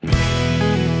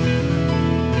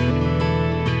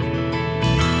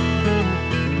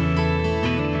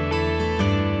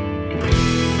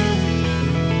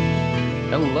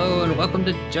Hello and welcome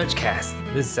to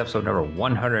JudgeCast. This is episode number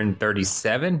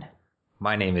 137.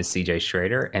 My name is CJ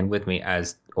Schrader, and with me,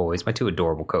 as always, my two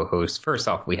adorable co-hosts. First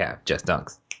off, we have Jess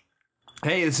Dunks.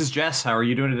 Hey, this is Jess. How are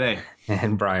you doing today?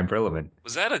 And Brian Brilliman.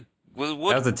 Was that a what,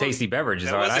 that was a tasty beverage,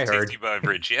 is what I heard. That was a tasty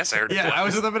beverage. Yes, I heard. Yeah, I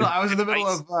was in the middle. I was in the middle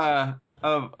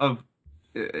of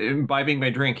imbibing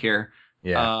my drink here.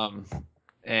 Yeah.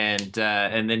 And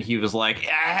then he was like,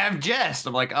 "I have Jess."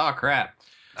 I'm like, "Oh crap."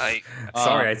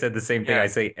 Sorry, I said the same thing I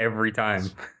say every time.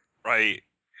 Right.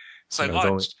 It's like,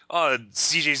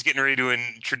 CJ's getting ready to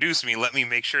introduce me. Let me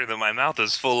make sure that my mouth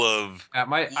is full of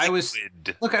I was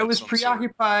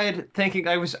preoccupied thinking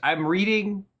I'm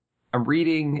reading. Are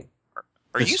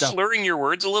you slurring your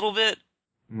words a little bit?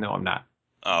 No, I'm not.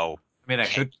 Oh. I mean, I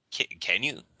could. Can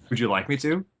you? Would you like me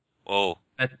to? Oh.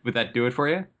 Would that do it for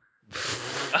you?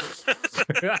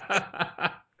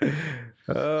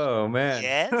 Oh, man.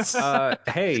 Yes?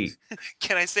 Hey.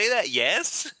 Can I say that?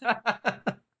 Yes?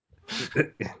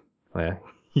 Well,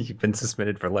 you've been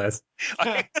suspended for less.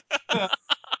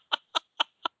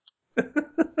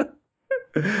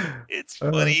 It's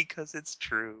funny because it's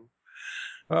true.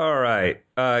 All right.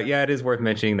 Yeah, it is worth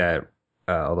mentioning that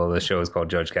although the show is called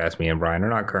JudgeCast, me and Brian are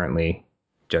not currently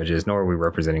judges, nor are we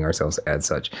representing ourselves as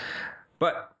such.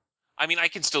 But I mean, I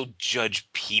can still judge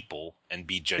people and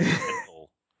be judgmental.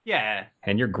 Yeah.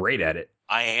 And you're great at it.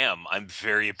 I am. I'm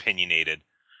very opinionated.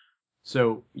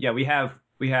 So, yeah, we have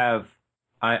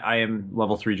I am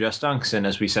level 3 Jess Dunks, and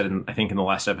as we said, I think in the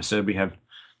last episode, we have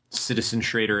Citizen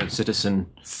Schrader and Citizen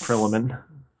Frilliman.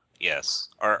 Yes.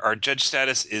 Our judge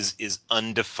status is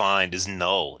undefined, is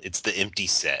null. It's the empty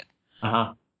set.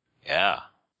 Uh-huh. Yeah.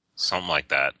 Something like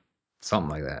that.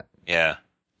 Something like that. Yeah.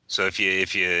 So if you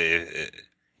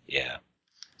yeah.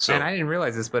 So and I didn't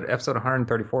realize this, but episode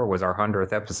 134 was our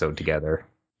 100th episode together.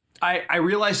 I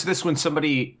realized this when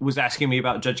somebody was asking me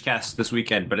about JudgeCast this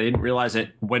weekend, but I didn't realize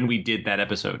it when we did that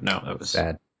episode. No, that was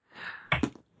sad.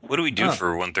 What do we do for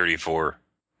 134?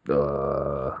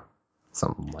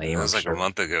 Something lame. It was like sure. a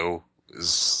month ago.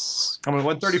 I mean,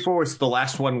 134 was the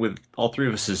last one with all three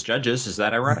of us as judges. Is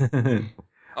that ironic?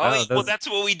 Well, that's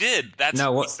what we did.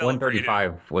 No,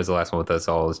 135 was the last one with us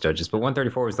all as judges, but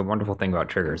 134 was the wonderful thing about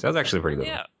triggers. That was actually pretty good.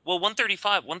 Yeah, well,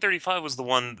 135 was the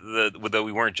one that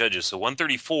we weren't judges. So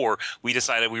 134, we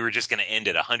decided we were just going to end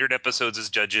it. 100 episodes as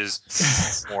judges.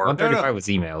 135 was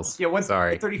emails. Yeah,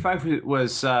 Sorry. 135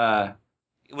 was...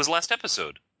 It was last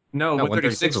episode. No,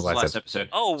 136 was last episode.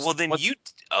 Oh, well then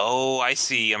I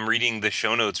see. I'm reading the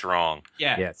show notes wrong.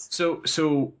 Yeah. Yes.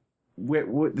 So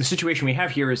the situation we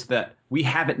have here is that we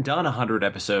haven't done 100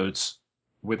 episodes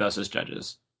with us as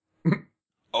judges.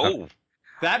 Oh.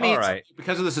 That means,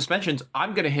 because of the suspensions,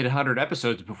 I'm going to hit 100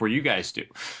 episodes before you guys do.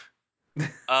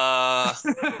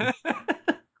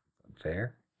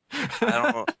 Fair. I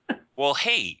don't know. Well,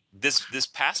 hey, this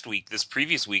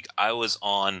previous week, I was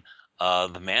on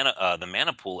the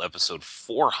Mana Pool episode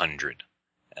 400,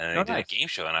 and I did a game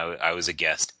show, and I was a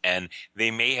guest, and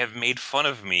they may have made fun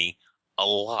of me a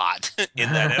lot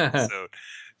in that episode.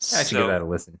 I should give that a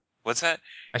listen. What's that?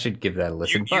 I should give that a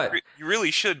listen. You really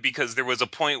should, because there was a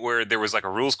point where there was like a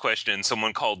rules question, and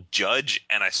someone called judge,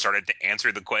 and I started to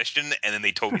answer the question, and then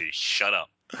they told me to shut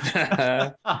up.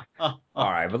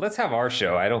 All right, but let's have our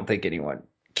show. I don't think anyone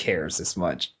cares this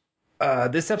much.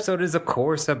 This episode is, of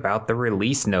course, about the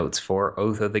release notes for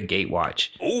Oath of the Gatewatch.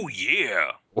 Oh,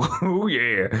 yeah. Oh,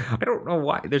 yeah. I don't know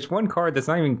why. There's one card that's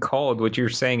not even called what you're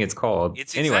saying it's called.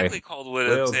 It's exactly called what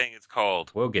I'm saying it's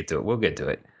called. We'll get to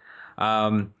it.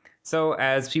 So,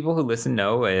 as people who listen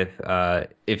know,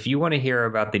 if you want to hear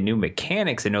about the new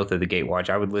mechanics in Oath of the Gatewatch,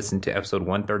 I would listen to episode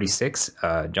 136.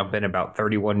 Jump in about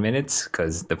 31 minutes,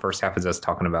 because the first half is us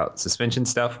talking about suspension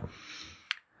stuff.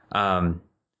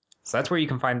 So that's where you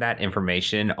can find that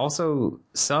information. Also,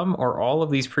 some or all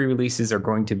of these pre-releases are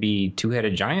going to be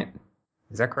Two-Headed Giant.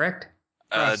 Is that correct?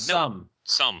 No.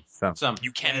 Some.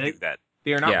 You can do that.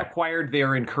 They are not required. They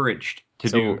are encouraged to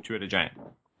do Two-Headed Giant.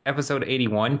 Episode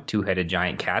 81, Two-Headed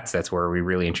Giant Cats. That's where we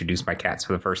really introduced my cats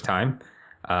for the first time.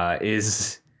 You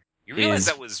realize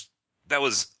that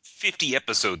was 50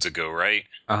 episodes ago, right?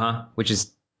 Which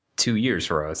is 2 years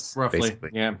for us, roughly. Basically.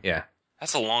 Yeah.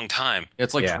 That's a long time.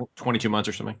 It's like 22 months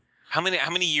or something. How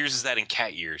many years is that in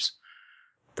cat years?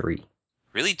 3.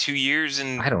 Really? 2 years?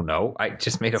 And I don't know. I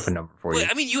just made up a number for you.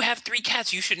 I mean, you have 3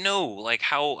 cats. You should know like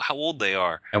how old they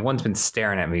are. And one's been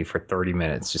staring at me for 30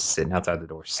 minutes, just sitting outside the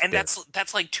door. And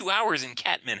that's like 2 hours in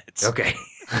cat minutes. Okay.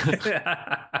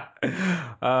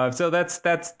 So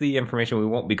that's the information we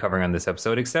won't be covering on this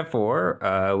episode, except for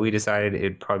we decided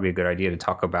it'd probably be a good idea to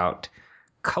talk about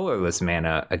colorless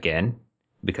mana again,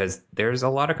 because there's a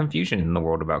lot of confusion in the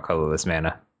world about colorless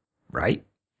mana, right?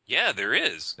 Yeah, there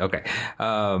is. Okay.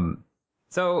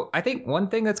 So I think one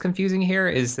thing that's confusing here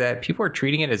is that people are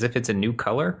treating it as if it's a new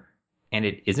color, and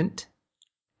it isn't.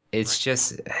 It's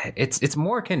just it's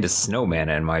more akin to snow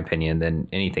mana in my opinion than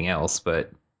anything else,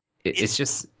 but it's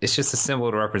just a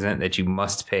symbol to represent that you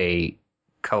must pay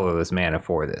colorless mana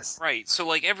for this. Right. So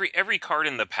like every card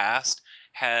in the past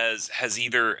has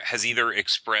either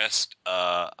expressed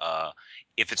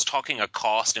if it's talking a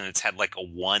cost and it's had like a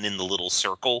 1 in the little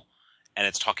circle and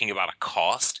it's talking about a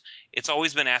cost, it's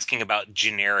always been asking about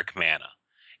generic mana.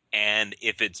 And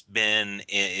if it's been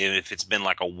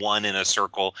like a 1 in a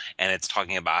circle and it's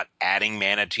talking about adding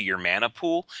mana to your mana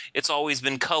pool, it's always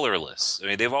been colorless. I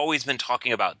mean, they've always been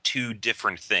talking about two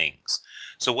different things.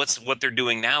 So what they're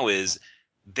doing now is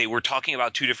they were talking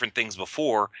about two different things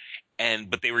before,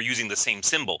 but they were using the same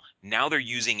symbol. Now they're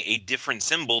using a different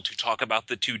symbol to talk about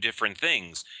the two different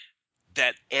things.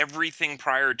 That everything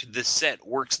prior to this set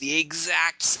works the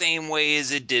exact same way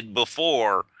as it did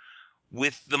before,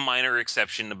 with the minor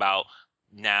exception about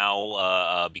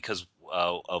now, because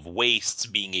of wastes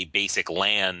being a basic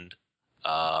land,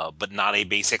 but not a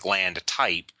basic land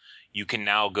type, you can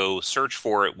now go search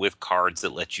for it with cards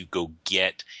that let you go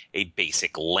get a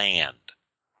basic land,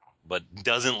 but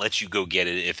doesn't let you go get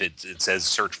it if it says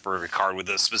search for a card with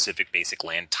a specific basic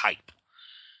land type.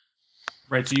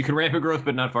 Right, so you can Rampant Growth,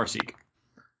 but not Farseek.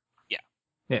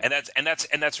 Yeah. And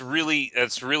that's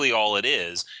really all it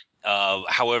is.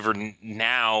 However,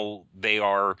 now they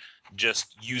are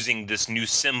just using this new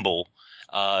symbol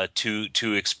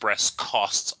to express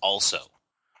costs also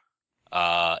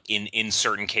in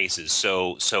certain cases.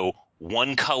 So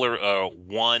one color,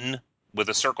 one with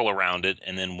a circle around it,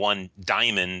 and then one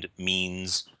diamond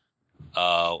means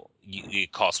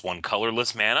it costs one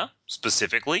colorless mana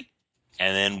specifically,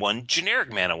 and then one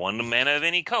generic mana, one mana of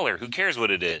any color. Who cares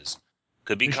what it is?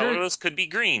 Could be colorless, could be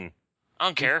green. I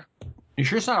don't care. You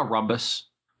sure it's not a rhombus?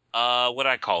 What'd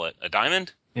I call it? A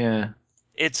diamond? Yeah.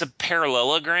 It's a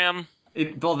parallelogram.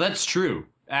 Well, that's true.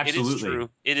 Absolutely.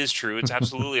 It is true. It's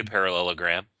absolutely a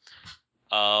parallelogram.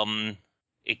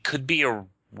 It could be a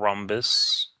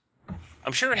rhombus.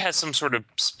 I'm sure it has some sort of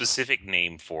specific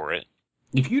name for it.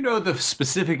 If you know the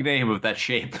specific name of that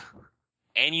shape.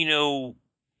 And you know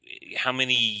how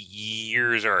many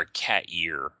years are a cat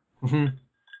year. Mm-hmm.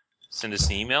 Send us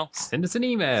an email. Send us an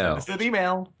email. Send us an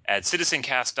email. At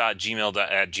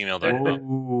citizencast.gmail.com.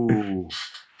 Ooh.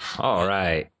 All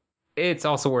right. It's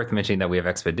also worth mentioning that we have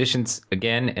expeditions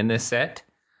again in this set.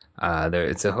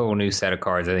 It's a whole new set of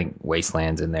cards. I think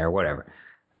Wasteland's in there, whatever.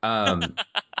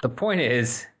 The point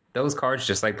is, those cards,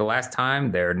 just like the last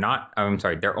time, they're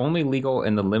only legal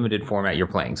in the limited format you're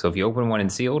playing. So if you open one in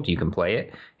sealed, you can play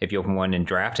it. If you open one in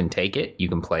draft and take it, you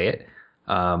can play it.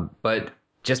 But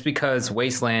just because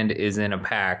Wasteland is in a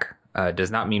pack does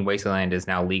not mean Wasteland is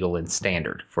now legal in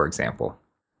standard, for example.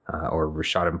 Or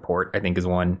Rishadan Port, I think, is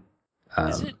one.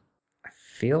 Is it? I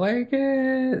feel like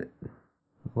it.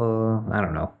 Well, I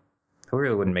don't know. It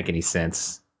really wouldn't make any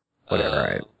sense. Whatever.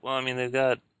 Right? Well, I mean, they've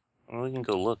got. Well, we can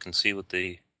go look and see what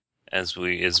they. As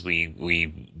we.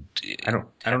 I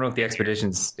don't know if the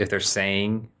expeditions, if they're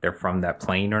saying they're from that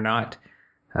plane or not.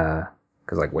 Because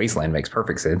like Wasteland makes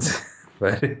perfect sense,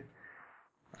 but I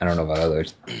don't know about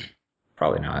others.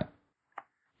 Probably not.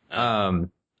 I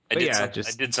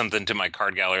did something to my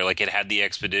card gallery. Like it had the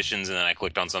expeditions, and then I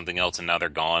clicked on something else, and now they're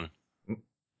gone.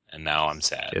 And now I'm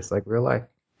sad. Just like real life.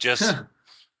 Just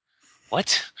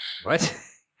what? What?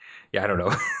 Yeah, I don't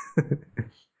know.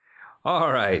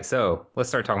 All right, so let's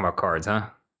start talking about cards, huh?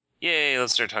 Yay!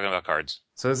 Let's start talking about cards.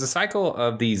 So there's a cycle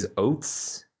of these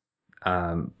oaths.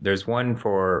 There's one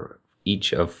for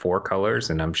each of 4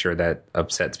 colors, and I'm sure that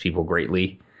upsets people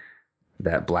greatly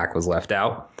that black was left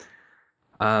out.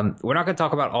 We're not going to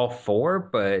talk about all 4,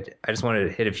 but I just wanted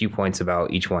to hit a few points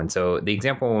about each one. So the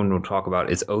example one we'll talk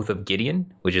about is Oath of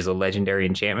Gideon, which is a legendary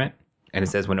enchantment. And it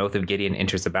says when Oath of Gideon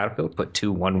enters the battlefield, put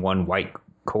 2 1/1 white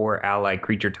core allied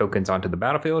creature tokens onto the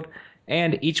battlefield,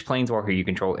 and each planeswalker you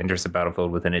control enters the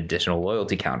battlefield with an additional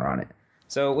loyalty counter on it.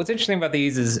 So what's interesting about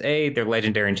these is, they're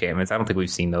legendary enchantments. I don't think we've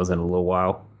seen those in a little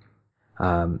while.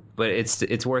 But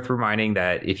it's worth reminding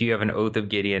that if you have an Oath of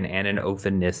Gideon and an Oath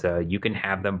of Nissa, you can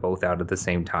have them both out at the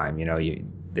same time. You know,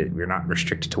 you're not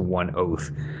restricted to one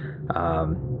oath.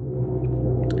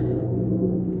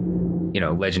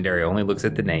 Legendary only looks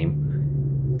at the name.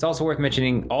 It's also worth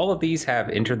mentioning all of these have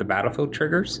enter the battlefield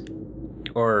triggers,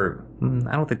 or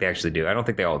I don't think they actually do. I don't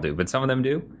think they all do, but some of them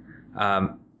do.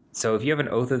 So if you have an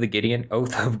Oath of Gideon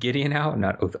out,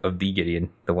 not Oath of the Gideon,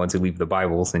 the ones who leave the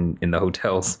Bibles in the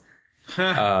hotels.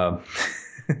 If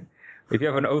you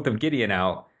have an Oath of Gideon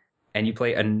out, and you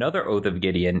play another Oath of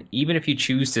Gideon, even if you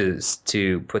choose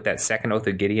to put that second Oath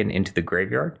of Gideon into the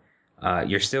graveyard,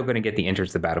 you're still going to get the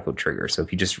Enters the Battlefield trigger. So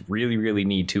if you just really, really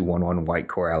need 2 1/1 white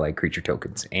core allied creature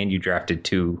tokens, and you drafted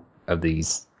 2 of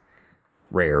these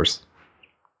rares,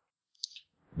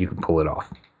 you can pull it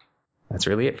off. That's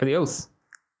really it for the Oaths.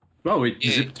 Oh, we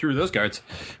zipped through those cards.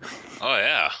 Oh,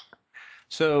 yeah.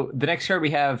 So the next card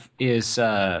we have is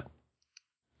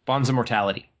Bonds of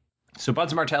Mortality. So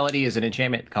Bonds of Mortality is an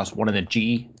enchantment. It costs 1 and a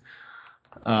G.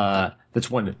 That's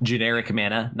 1 generic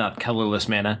mana, not colorless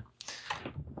mana.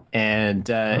 And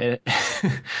it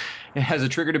has a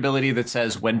triggered ability that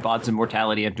says when Bonds of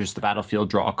Mortality enters the battlefield,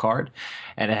 draw a card.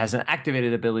 And it has an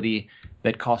activated ability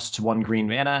that costs 1 green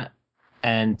mana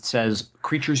and says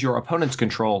creatures your opponents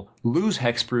control lose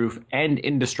hexproof and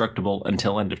indestructible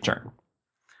until end of turn.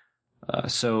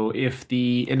 So if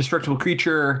the indestructible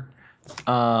creature,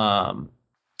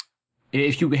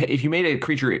 if you made a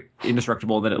creature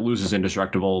indestructible, then it loses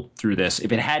indestructible through this.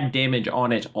 If it had damage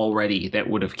on it already that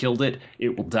would have killed it,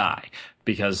 it will die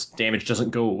because damage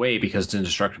doesn't go away because it's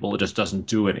indestructible. It just doesn't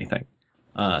do anything.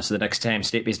 So the next time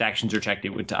state-based actions are checked, it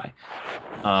would die.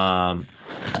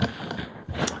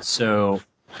 So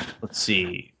let's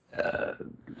see.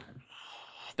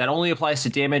 That only applies to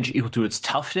damage equal to its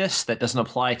toughness. That doesn't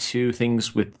apply to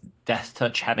things with Death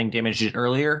Touch having damaged it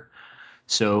earlier.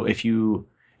 So if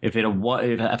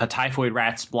a Typhoid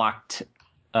Rat's blocked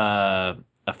a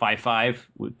 5/5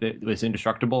 that was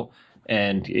indestructible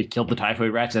and it killed the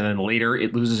Typhoid Rats, and then later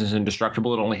it loses its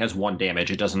indestructible, it only has 1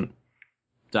 damage. It doesn't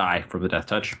die from the Death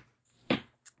Touch.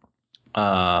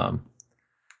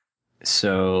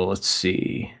 So let's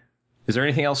see. Is there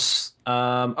anything else?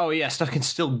 Stuff can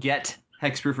still get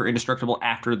hexproof or indestructible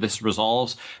after this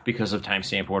resolves because of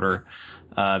timestamp order,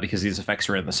 because these effects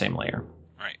are in the same layer.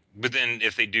 Right. But then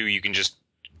if they do, you can just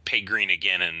pay green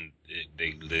again and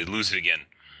they lose it again.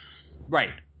 Right.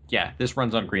 Yeah, this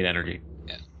runs on green energy.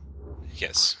 Yeah.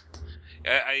 Yes.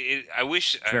 I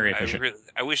wish very efficient.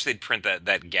 I wish they'd print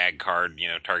that gag card,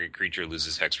 target creature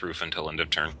loses hexproof until end of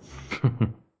turn.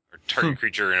 Or target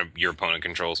creature your opponent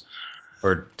controls.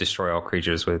 Or destroy all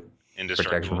creatures with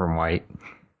protection from white.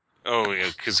 Oh, yeah,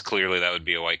 because clearly that would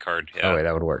be a white card. Yeah. Oh, wait,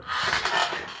 that would work.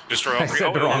 Destroy all creatures.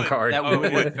 The wrong card. That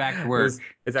would in fact work.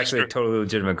 It's actually a totally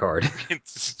legitimate card.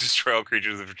 It's destroy all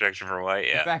creatures with protection from white.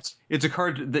 Yeah. In fact, it's a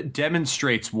card that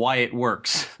demonstrates why it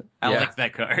works. I like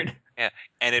that card. Yeah,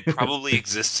 and it probably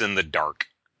exists in the dark.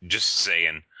 Just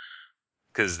saying,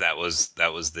 because that was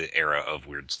the era of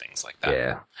weird things like that.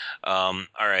 Yeah. All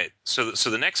right. So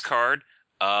the next card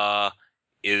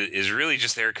is really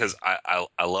just there because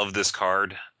I love this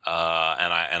card.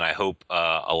 And I hope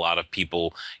a lot of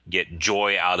people get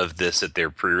joy out of this at their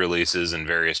pre-releases and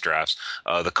various drafts.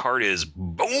 The card is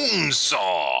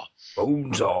Bonesaw.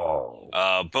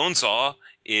 Bonesaw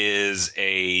is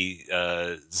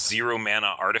a 0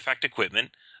 mana artifact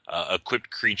equipment. Equipped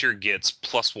creature gets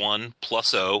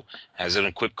 +1/+0, has an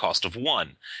equip cost of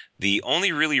 1. The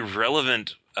only really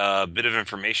relevant bit of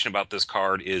information about this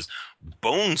card is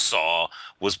Bonesaw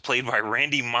was played by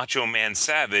Randy Macho Man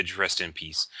Savage, rest in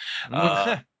peace,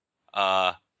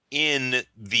 in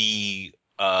the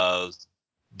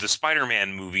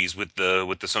Spider-Man movies with the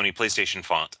Sony PlayStation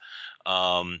font.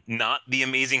 Not the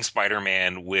Amazing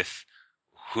Spider-Man with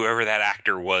whoever that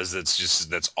actor was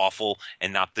that's awful,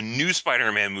 and not the new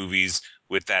Spider-Man movies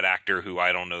with that actor who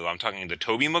I don't know. I'm talking the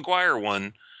Tobey Maguire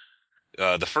one,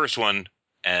 the first one.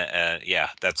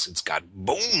 It's got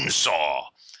Bonesaw,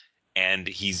 and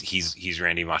he's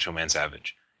Randy Macho Man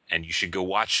Savage, and you should go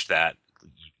watch that,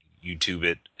 YouTube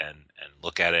it, and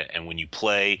look at it. And when you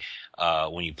play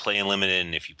in limited,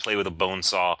 and if you play with a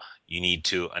Bonesaw, you need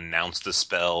to announce the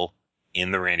spell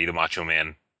in the Randy the Macho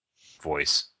Man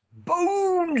voice.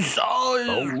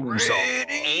 Bonesaw.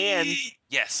 And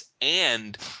yes,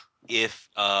 and if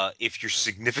your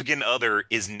significant other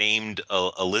is named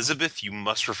Elizabeth, you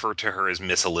must refer to her as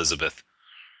Miss Elizabeth.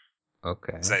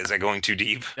 Okay. Is that going too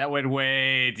deep? That went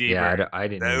way deeper. Yeah, I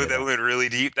didn't. That went really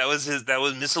deep. That was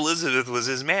Miss Elizabeth was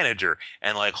his manager,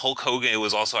 and like Hulk Hogan. It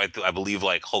was also I believe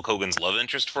like Hulk Hogan's love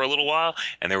interest for a little while,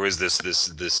 and there was this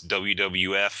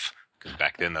WWF, because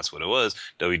back then that's what it was,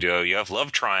 WWF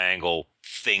love triangle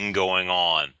thing going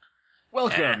on.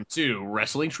 Welcome to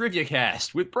Wrestling Trivia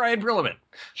Cast with Brian Brilleman.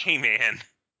 Hey man,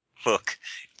 look,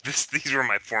 these were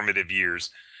my formative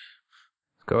years.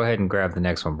 Go ahead and grab the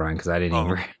next one, Brian, because I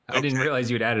didn't realize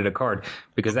you'd added a card,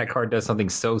 because that card does something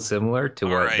so similar to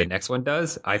what the next one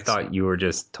does. I thought you were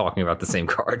just talking about the same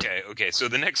card. Okay. So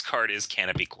the next card is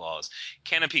Canopy Claws.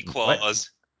 Canopy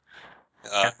Claws.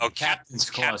 Captain's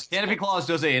Clause. Canopy Clause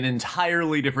does an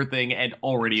entirely different thing and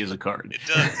already is a card. It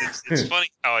does. It's funny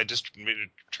how I just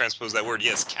transposed that word.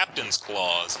 Yes, Captain's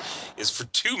Clause is for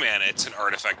 2 mana. It's an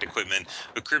artifact equipment.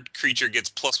 A creature gets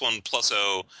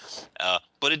 +1/+0,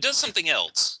 but it does something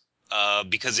else.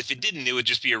 Because if it didn't, it would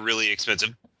just be a really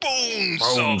expensive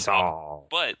Bonesaw.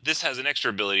 But this has an extra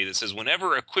ability that says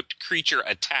whenever equipped creature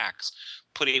attacks,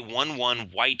 put a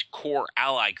 1/1 white core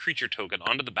ally creature token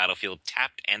onto the battlefield,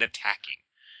 tapped and attacking.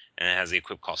 And it has the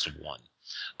equip cost of 1.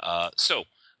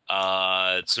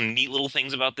 Some neat little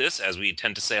things about this, as we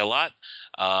tend to say a lot.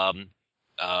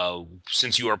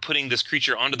 Since you are putting this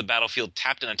creature onto the battlefield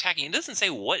tapped and attacking, it doesn't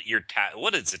say what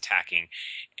what it's attacking.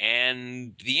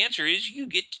 And the answer is you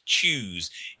get to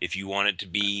choose if you want it to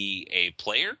be a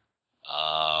player.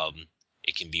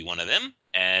 It can be one of them.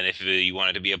 And if you want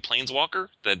it to be a planeswalker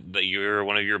that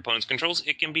one of your opponent's controls,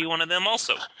 it can be one of them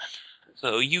also.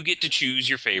 So you get to choose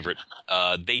your favorite.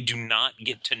 They do not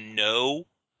get to know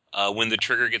when the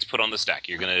trigger gets put on the stack.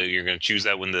 You're gonna choose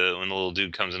that when the little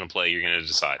dude comes into play. You're gonna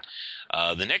decide.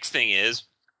 The next thing is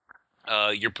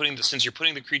since you're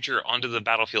putting the creature onto the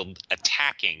battlefield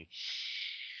attacking.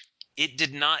 It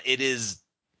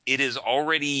is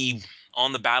already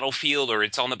on the battlefield, or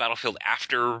it's on the battlefield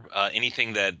after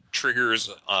anything that triggers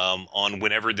on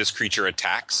whenever this creature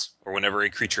attacks, or whenever a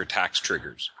creature attacks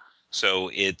triggers.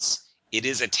 So it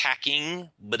is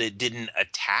attacking, but it didn't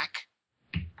attack,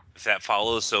 if that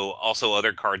follows. So also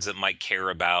other cards that might care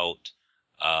about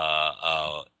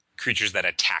creatures that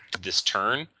attacked this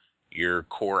turn, your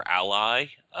core ally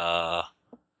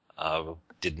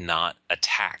did not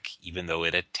attack, even though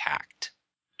it attacked.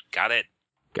 Got it?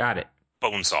 Got it.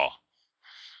 Bonesaw.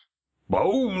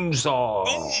 Bonesaw.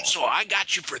 Bonesaw, I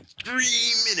got you for 3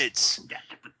 minutes.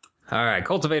 All right,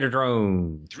 Cultivator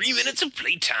Drone. 3 minutes of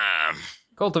playtime.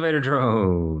 Cultivator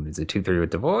Drone is a 2/3 with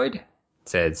the void. It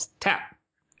says tap,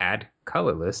 add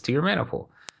colorless to your mana pool.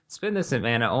 Spend this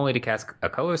mana only to cast a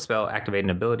colorless spell, activate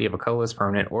an ability of a colorless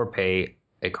permanent, or pay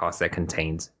a cost that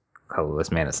contains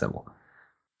colorless mana symbol.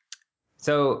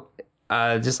 So,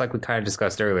 just like we kind of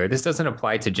discussed earlier, this doesn't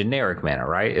apply to generic mana,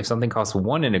 right? If something costs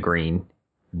 1 and a green,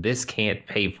 this can't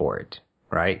pay for it,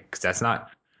 right? Because that's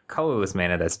not colorless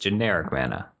mana, that's generic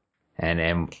mana.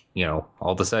 And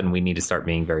all of a sudden we need to start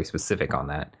being very specific on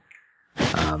that.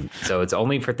 So it's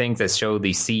only for things that show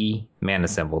the C mana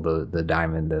symbol, the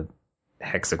diamond, the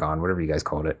hexagon, whatever you guys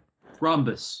called it.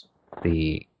 Rhombus.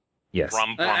 Yes.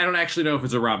 I don't actually know if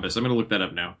it's a rhombus. I'm going to look that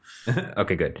up now.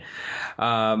 Okay, good.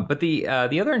 But the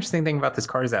other interesting thing about this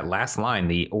card is that last line,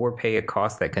 the or pay a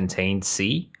cost that contains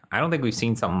C. I don't think we've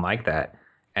seen something like that.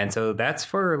 And so that's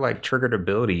for like triggered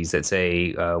abilities that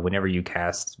say whenever you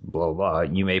cast blah, blah,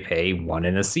 you may pay 1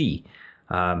 and a C.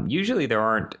 Usually there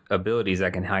aren't abilities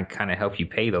that can kind of help you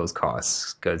pay those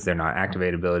costs because they're not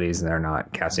activate abilities and they're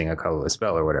not casting a colorless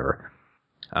spell or whatever.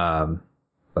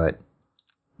 But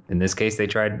in this case, they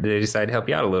decided to help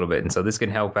you out a little bit. And so this can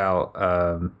help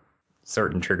out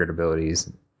certain triggered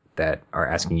abilities that are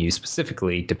asking you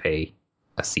specifically to pay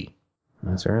a C.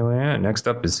 That's really it. Next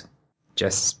up is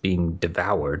just being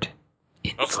devoured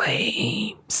in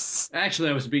flames. Actually,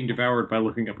 I was being devoured by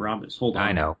looking up rhombus. Hold on.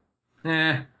 I know.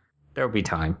 There'll be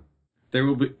time. There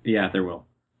will be. Yeah, there will.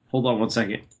 Hold on 1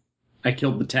 second. I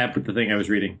killed the tab with the thing I was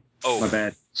reading. Oh, my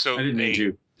bad. So I didn't mean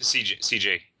to.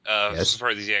 CJ, Yes. as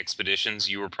part of these expeditions,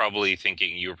 you were probably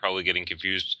getting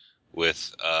confused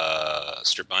with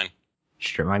Strip Mine.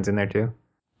 Strip Mine's in there too?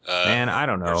 Man, I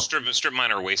don't know. Or Strip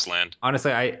Mine or Wasteland.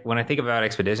 Honestly, when I think about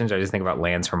expeditions, I just think about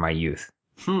lands from my youth.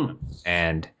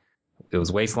 And it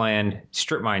was Wasteland,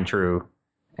 Strip Mine, true,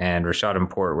 and Rashadan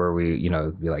Port, where we,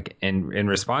 be like, in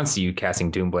response to you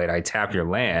casting Doomblade, I tap your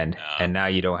land, and now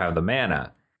you don't have the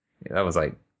mana. That was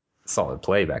like solid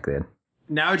play back then.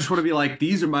 Now I just want to be like,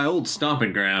 these are my old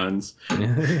stomping grounds.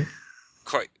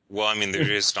 Quite. Well, I mean, there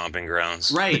is stomping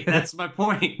grounds. Right, that's my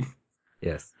point.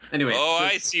 Yes. Anyway.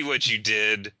 I see what you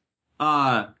did.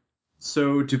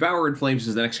 So Devour in Flames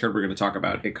is the next card we're going to talk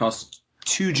about. It costs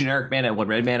 2 generic mana and 1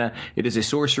 red mana. It is a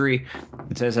sorcery.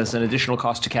 It says has an additional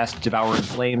cost to cast Devour in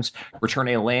Flames. Return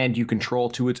a land you control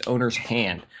to its owner's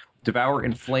hand. Devour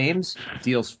in Flames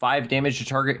deals 5 damage to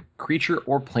target creature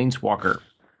or planeswalker.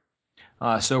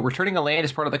 So returning a land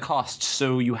is part of the cost.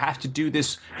 So you have to do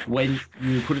this when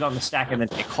you put it on the stack and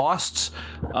then it costs.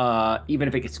 Even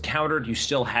if it gets countered, you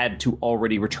still had to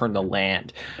already return the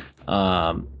land.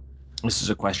 This is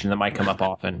a question that might come up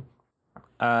often.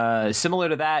 Similar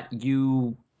to that,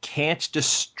 you can't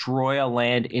destroy a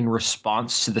land in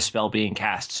response to the spell being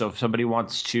cast. So if somebody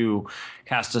wants to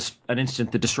cast an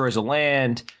instant that destroys a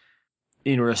land,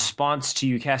 in response to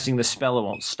you casting the spell, it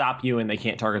won't stop you and they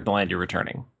can't target the land you're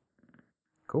returning.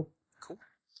 Cool.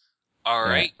 All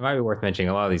right. It might be worth mentioning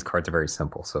a lot of these cards are very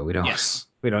simple, so we don't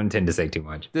intend to say too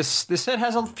much. This set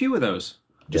has a few of those.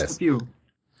 Just a few.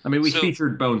 I mean, we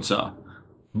featured Bonesaw.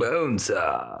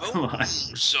 Bonesaw.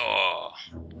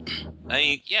 I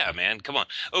mean, yeah, man, come on.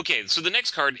 Okay, so the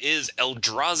next card is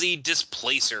Eldrazi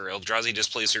Displacer. Eldrazi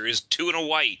Displacer is 2 and a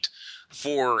white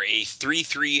for a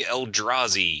 3/3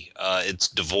 Eldrazi. It's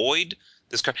devoid.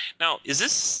 This card. Now,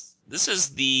 this is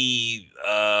the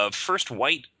first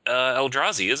white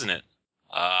Eldrazi, isn't it?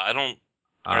 I don't.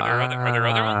 Are there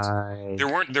other ones?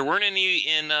 There weren't any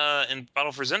in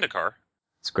Battle for Zendikar.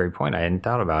 It's a great point. I hadn't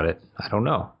thought about it. I don't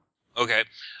know. Okay,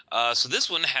 so this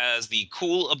one has the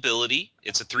cool ability.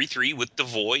 It's a 3/3 with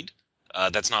Devoid.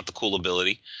 That's not the cool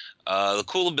ability. The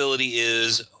cool ability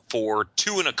is for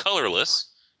 2 and a colorless,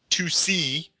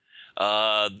 2C,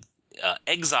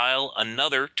 exile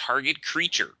another target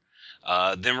creature.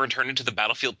 Then return it to the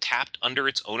battlefield tapped under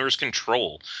its owner's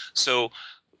control. So,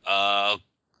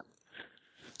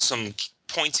 some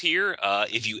points here.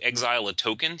 If you exile a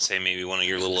token, say maybe one of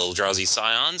your little Eldrazi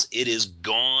Scions, it is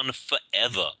gone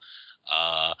forever.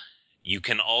 You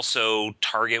can also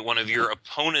target one of your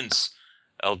opponent's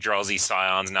Eldrazi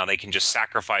Scions. Now they can just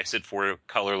sacrifice it for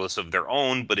colorless of their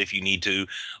own, but if you need to,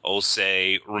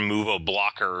 say, remove a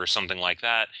blocker or something like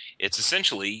that, it's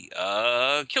essentially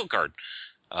a kill card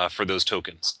for those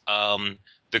tokens.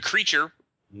 The creature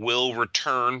will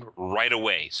return right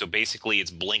away, so basically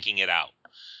it's blinking it out.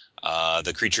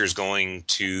 The creature is going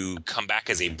to come back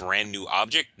as a brand new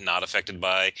object, not affected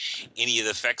by any of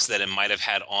the effects that it might have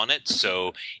had on it.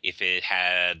 So if it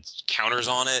had counters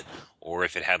on it, or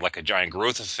if it had like a giant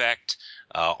growth effect,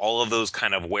 all of those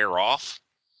kind of wear off.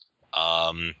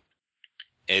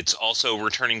 It's also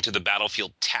returning to the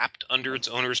battlefield tapped under its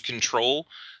owner's control.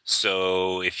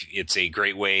 So if it's a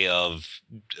great way of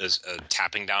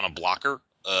tapping down a blocker,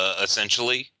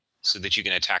 essentially, so that you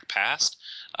can attack past.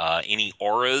 Any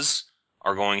auras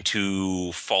are going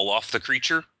to fall off the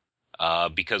creature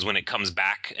because when it comes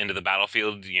back into the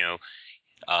battlefield,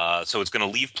 so it's going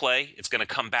to leave play. It's going to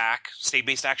come back.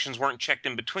 State-based actions weren't checked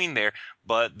in between there,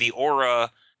 but the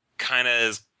aura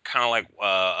is kind of like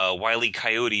a Wile E.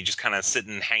 Coyote just kind of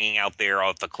sitting, hanging out there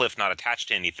off the cliff, not attached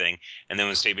to anything. And then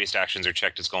when state-based actions are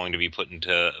checked, it's going to be put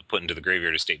into the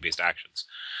graveyard as state-based actions.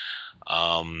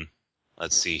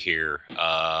 Let's see here.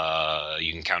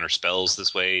 You can counter spells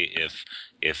this way.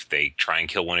 If they try and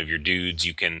kill one of your dudes,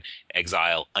 you can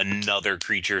exile another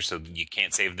creature. So you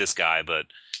can't save this guy, but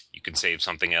you can save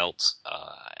something else.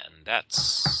 And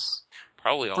that's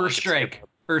probably all. First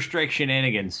strike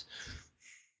shenanigans.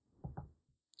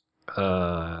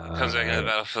 Comes back into the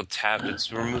battlefield tapped.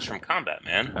 It's removed from combat,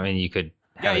 man. I mean, you could.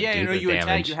 Have you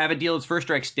attack. You have it deal its first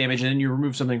strike's damage, and then you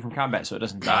remove something from combat, so it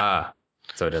doesn't die.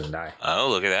 So it doesn't die. Oh,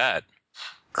 look at that.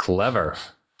 Clever.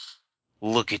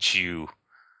 Look at you.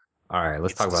 All right,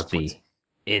 let's talk about the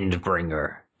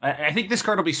Endbringer. I think this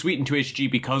card will be sweetened to HG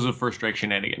because of first strike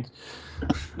shenanigans.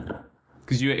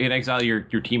 Because you can exile your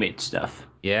teammate's stuff.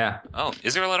 Yeah. Oh,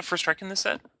 is there a lot of first strike in this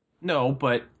set? No,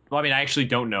 but I actually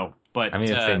don't know. But I mean,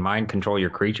 if they mind control your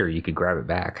creature, you could grab it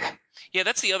back. Yeah,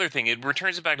 that's the other thing. It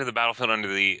returns it back to the battlefield under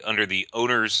the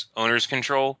owner's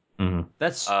control. Mm-hmm.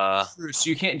 That's true. So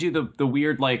you can't do the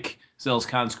weird like Zell's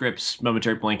Conscripts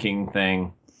momentary blinking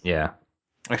thing. Yeah.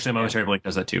 Actually, momentary blink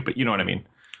does that too, but you know what I mean.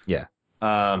 Yeah.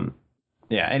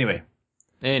 Yeah. Anyway,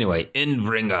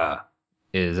 Endbringer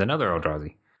is another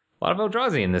Eldrazi. A lot of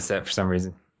Eldrazi in this set for some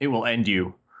reason. It will end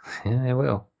you. Yeah, it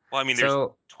will. Well, I mean, there's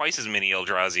twice as many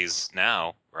Eldrazi's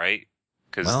now, right?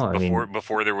 Because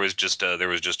before there was just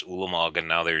Ulamog, and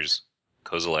now there's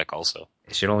Kozilek also.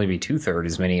 It should only be 2/3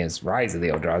 as many as Rise of the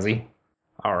Eldrazi.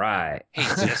 All right. Hey,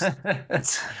 it's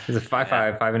a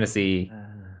 5/5, 5 and a C.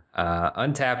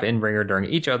 Untap Endbringer during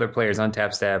each other player's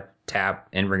untap step.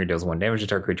 Tap. Endbringer deals 1 damage to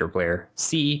target creature or player.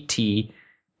 C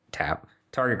tap.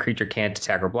 Target creature can't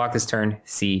attack or block this turn.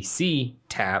 C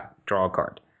tap. Draw a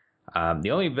card.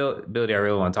 The only ability I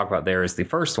really want to talk about there is the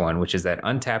first one, which is that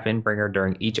untap Endbringer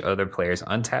during each other player's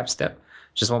untap step.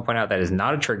 Just want to point out that is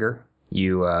not a trigger.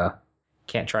 You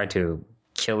can't try to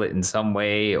kill it in some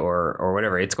way or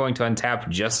whatever. It's going to untap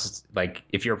just like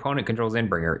if your opponent controls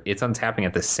Endbringer, it's untapping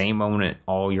at the same moment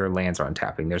all your lands are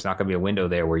untapping. There's not going to be a window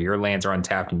there where your lands are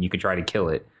untapped and you can try to kill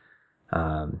it.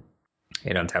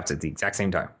 It untaps at the exact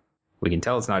same time. We can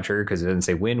tell it's not a trigger because it doesn't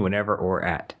say when, whenever, or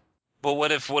at. But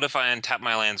what if I untap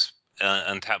my lands? They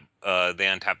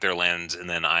untap their lands, and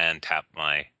then I untap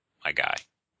my guy.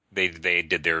 They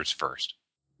did theirs first.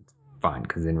 Fine,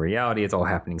 because in reality, it's all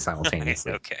happening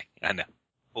simultaneously. Okay, I know.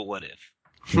 But what if?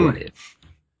 What if?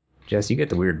 Jess, you get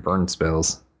the weird burn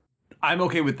spells. I'm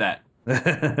okay with that.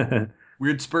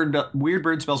 Weird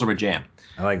bird spells are my jam.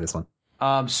 I like this one.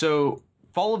 So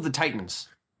Fall of the Titans.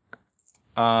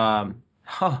 I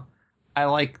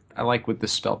like with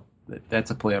this spell. That's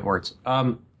a play on words.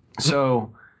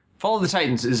 So Fall of the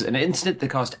Titans is an instant that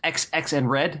costs X and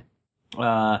red.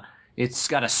 It's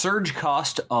got a surge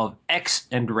cost of X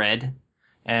and red,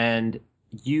 and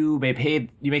you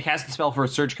may cast the spell for a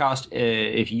surge cost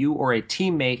if you or a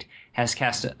teammate has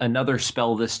cast another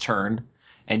spell this turn,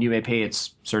 and you may pay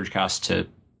its surge cost to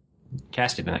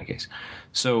cast it in that case.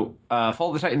 So Fall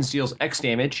of the Titans deals X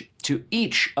damage to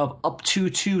each of up to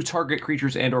 2 target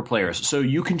creatures and or players. So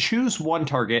you can choose one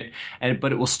target,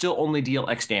 but it will still only deal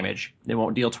X damage. It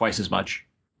won't deal twice as much.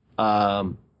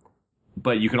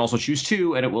 But you can also choose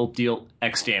 2, and it will deal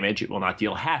X damage. It will not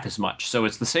deal half as much. So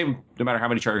it's the same no matter how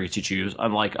many targets you choose,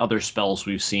 unlike other spells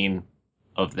we've seen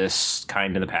of this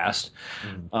kind in the past.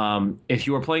 If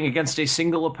you are playing against a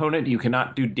single opponent, you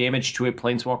cannot do damage to a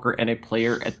planeswalker and a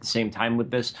player at the same time with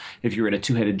this. If you're in a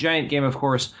two-headed giant game, of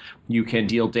course, you can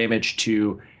deal damage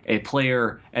to a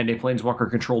player and a planeswalker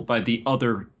controlled by the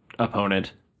other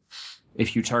opponent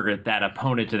if you target that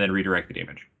opponent and then redirect the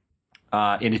damage.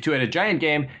 In a two-headed giant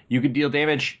game, you can deal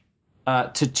damage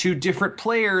to 2 different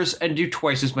players and do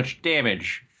twice as much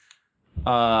damage.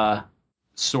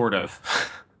 Sort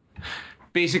of.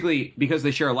 Basically, because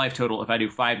they share a life total, if I do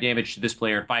 5 damage to this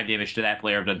player and 5 damage to that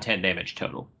player, I've done 10 damage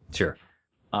total. Sure.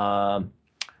 The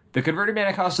converted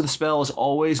mana cost of the spell is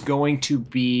always going to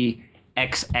be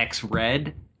XX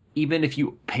red, even if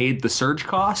you paid the surge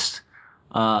cost,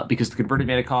 because the converted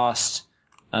mana cost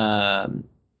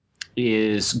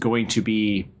is going to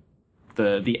be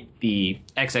the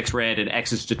XX red, and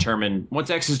X is determined. Once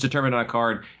X is determined on a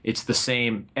card, it's the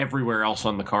same everywhere else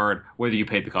on the card, whether you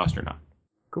paid the cost or not.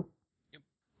 Cool. Yep.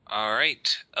 All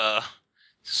right.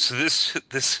 So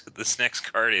this next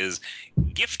card is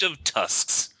Gift of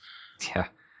Tusks. Yeah.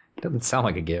 It doesn't sound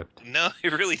like a gift. No,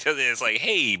 it really doesn't. It's like,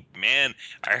 hey, man,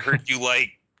 I heard you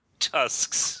like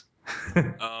tusks.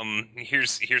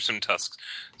 Here's some tusks.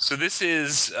 So this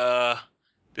is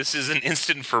an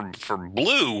instant for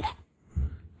blue.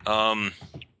 It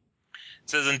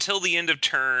says until the end of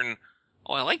turn.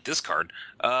 Oh, I like this card.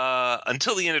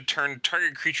 Until the end of turn,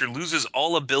 target creature loses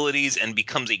all abilities and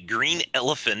becomes a green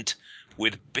elephant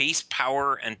with base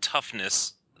power and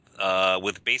toughness.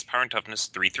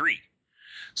 3/3.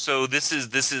 So this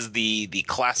is the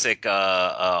classic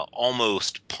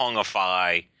almost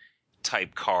Pongify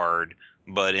type card,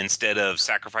 but instead of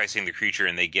sacrificing the creature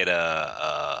and they get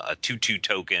a 2/2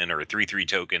 token or a 3/3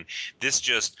 token, this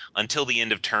just until the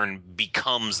end of turn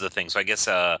becomes the thing. So I guess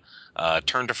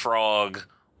Turn to Frog,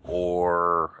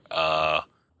 or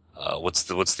what's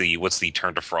the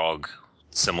Turn to Frog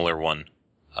similar one?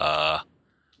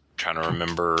 Trying to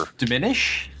remember.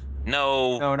 Diminish?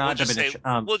 No, not Diminish.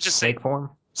 We'll just say Snake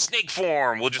form? Snake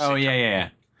form. We'll just say yeah.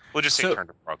 We'll just say Turn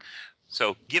to Frog.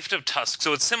 So Gift of Tusk.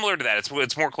 So it's similar to that.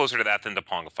 It's more closer to that than to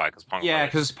Pongify, because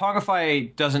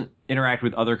Pongify doesn't interact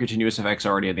with other continuous effects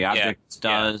already, and the object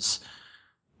does.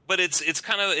 But it's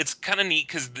kind of neat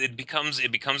because it becomes a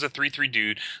 3/3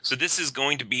 dude. So this is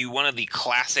going to be one of the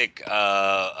classic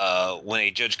when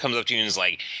a judge comes up to you and is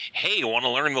like, "Hey, you want to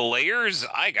learn the layers?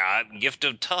 I got Gift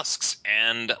of Tusks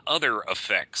and other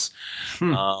effects."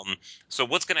 So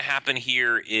what's going to happen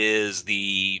here is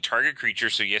the target creature.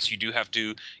 So yes, you have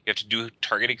to do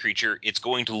target a creature. It's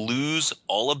going to lose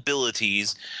all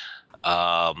abilities.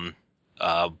 It's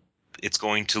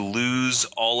going to lose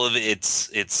all of its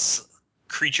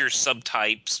creature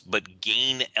subtypes, but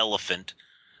gain elephant,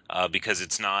 because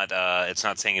it's not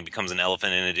saying it becomes an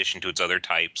elephant in addition to its other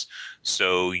types.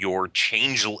 So your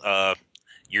changeling,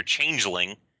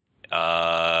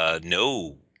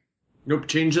 no. Nope.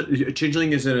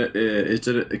 Changeling is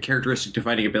a characteristic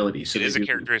defining ability. So it is a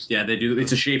characteristic. Yeah, they do.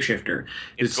 It's a shapeshifter.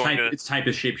 Its type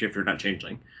is shapeshifter, not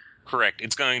changeling. Correct.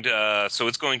 It's going to.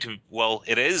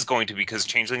 It is going to, because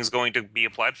changeling is going to be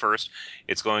applied first.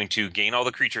 It's going to gain all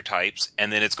the creature types,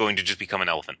 and then it's going to just become an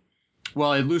elephant.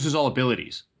 Well, it loses all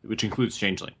abilities, which includes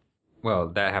changeling. Well,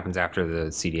 that happens after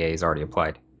the CDA is already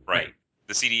applied. Right.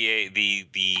 The CDA.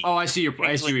 The. Oh, I see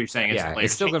what you're saying.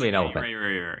 It's still going to be an elephant.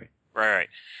 Right.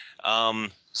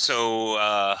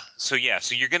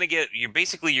 So you're gonna get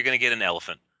an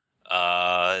elephant.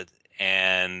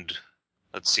 And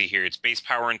let's see here. It's base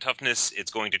power and toughness.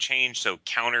 It's going to change. So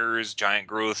counters, giant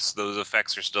growths, those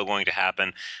effects are still going to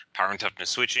happen. Power and toughness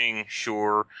switching,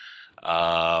 sure.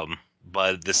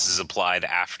 But this is applied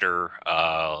after,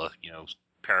 power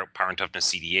and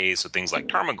toughness CDAs. So things like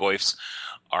Tarmogoyfs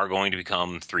are going to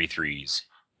become 3/3s.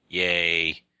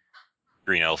 Yay.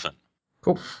 Green elephant.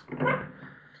 Cool.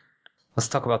 let's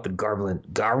talk about the Goblin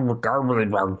Dark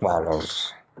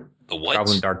Dwellers. The what?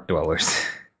 Goblin Dark Dwellers.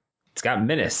 It's got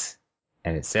Menace.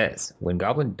 And it says, when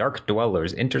Goblin Dark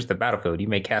Dwellers enters the battlefield, you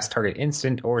may cast target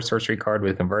instant or sorcery card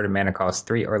with converted mana cost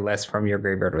 3 or less from your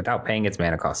graveyard without paying its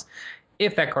mana cost.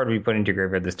 If that card will be put into your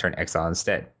graveyard this turn, exile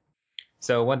instead.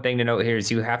 So one thing to note here is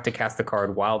you have to cast the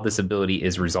card while this ability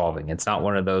is resolving. It's not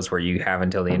one of those where you have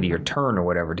until the end of your turn or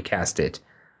whatever to cast it.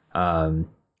 You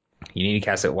need to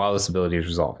cast it while this ability is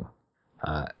resolving.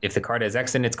 If the card has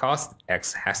X in its cost,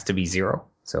 X has to be 0.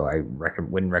 So I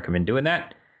wouldn't recommend doing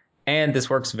that. And this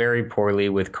works very poorly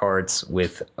with cards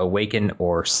with Awaken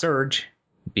or Surge,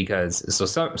 because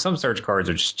some Surge cards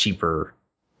are just cheaper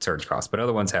Surge costs, but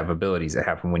other ones have abilities that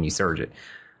happen when you Surge it.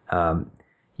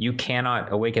 You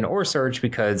cannot Awaken or Surge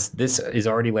because this is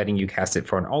already letting you cast it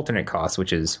for an alternate cost,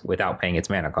 which is without paying its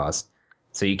mana cost.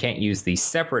 So you can't use the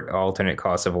separate alternate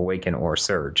cost of Awaken or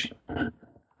Surge.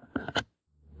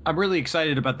 I'm really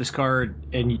excited about this card,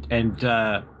 or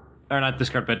not this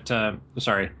card, but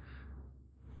sorry.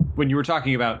 When you were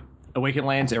talking about Awakened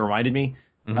Lands, it reminded me.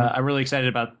 Mm-hmm. I'm really excited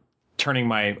about turning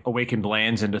my Awakened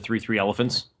Lands into 3/3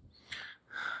 elephants.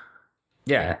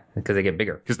 Yeah, because they get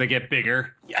bigger. Because they get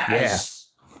bigger. Yes.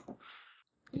 Yeah.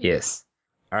 Yes.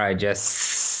 All right, Jess.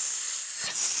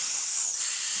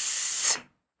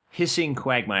 Hissing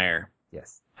Quagmire.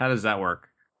 Yes. How does that work?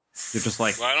 You're just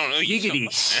like, well, I don't know. Giggity.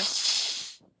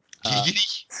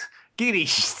 Giggity.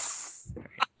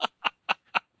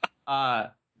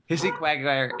 Hissing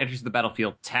Quagmire enters the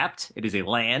battlefield tapped. It is a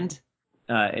land.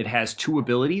 It has 2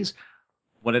 abilities.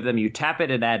 One of them, you tap it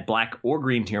and add black or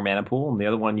green to your mana pool. And the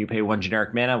other one, you pay 1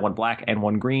 generic mana, 1 black, and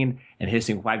 1 green. And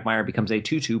Hissing Quagmire becomes a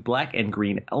 2/2 black and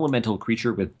green elemental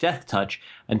creature with Death Touch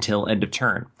until end of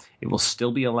turn. It will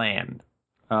still be a land.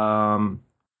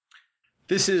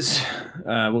 This is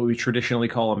what we traditionally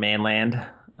call a man land,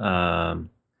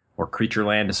 or creature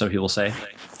land, as some people say.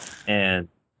 And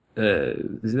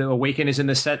the Awaken is in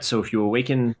this set, so if you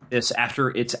awaken this after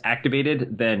it's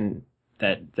activated, then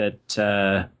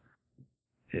that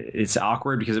it's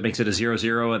awkward because it makes it a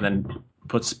 0/0 and then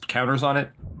puts counters on it.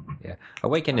 Yeah,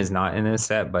 Awaken is not in this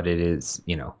set, but it is.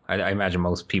 I imagine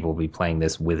most people will be playing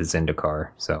this with Zendikar.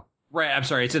 So right, I'm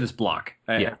sorry, it's in this block.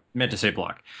 I meant to say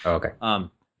block. Oh, okay.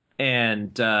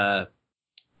 And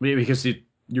because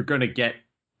you're going to get,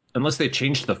 unless they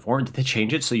changed the form, did they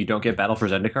change it so you don't get Battle for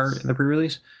Zendikar in the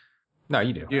pre-release? No,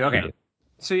 you do. Okay. You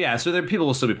do. So there people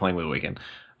will still be playing with Awaken.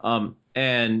 But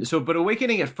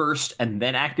awakening it first and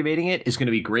then activating it is going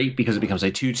to be great because it becomes a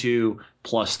 2/2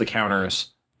 plus the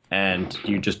counters, and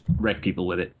you just wreck people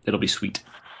with it. It'll be sweet.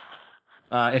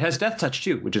 It has Death Touch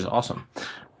too, which is awesome.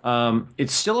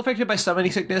 It's still affected by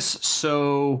Summoning Sickness,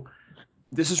 so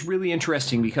this is really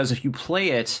interesting because if you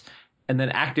play it and then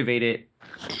activate it,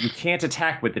 you can't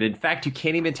attack with it. In fact, you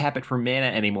can't even tap it for mana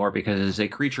anymore because it's a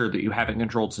creature that you haven't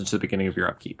controlled since the beginning of your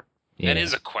upkeep. Yeah. That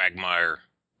is a Quagmire.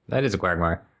 That is a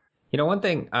Quagmire. One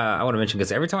thing I want to mention,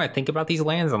 because every time I think about these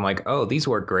lands, I'm like, oh, these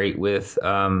work great with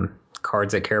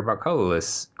cards that care about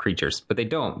colorless creatures. But they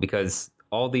don't, because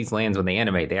all these lands, when they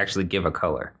animate, they actually give a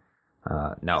color.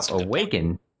 Now,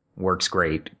 Awaken works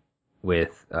great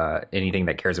with anything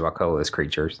that cares about colorless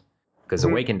creatures, because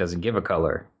Awaken doesn't give a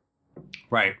color.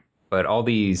 Right. But all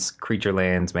these creature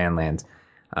lands, man lands,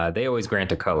 they always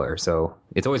grant a color. So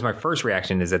it's always my first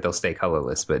reaction is that they'll stay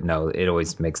colorless. But no, it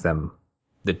always makes them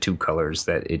the 2 colors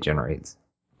that it generates.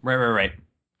 Right.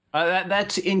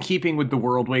 That's in keeping with the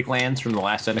World Wake lands from the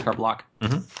last Zendikar block.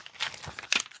 Mm-hmm.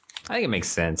 I think it makes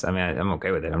sense. I mean, I'm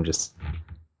okay with it. I'm just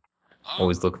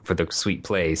always looking for the sweet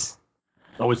plays.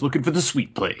 Always looking for the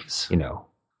sweet plays. All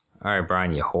right,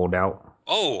 Brian, you hold out.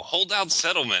 Oh, holdout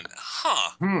settlement.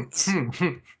 Huh.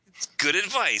 It's good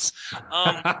advice.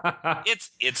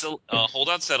 It's a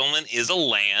holdout settlement is a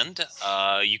land.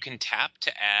 You can tap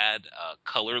to add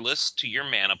colorless to your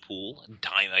mana pool.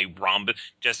 A rhombus.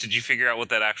 Jess, did you figure out what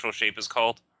that actual shape is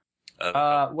called?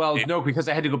 No, because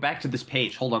I had to go back to this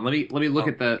page. Hold on, let me look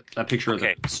at the picture of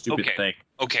the stupid thing.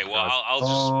 Okay, well,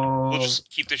 we'll just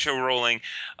keep the show rolling.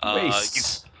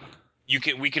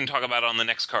 We can talk about it on the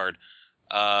next card.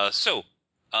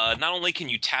 Not only can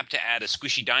you tap to add a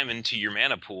squishy diamond to your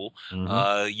mana pool,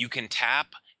 you can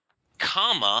tap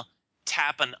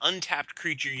an untapped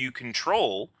creature you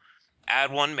control,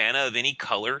 add 1 mana of any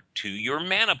color to your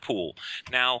mana pool.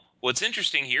 Now, what's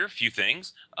interesting here, a few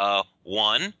things.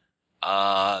 One,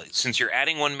 since you're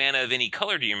adding 1 mana of any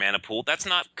color to your mana pool, that's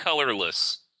not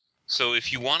colorless. So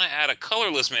if you want to add a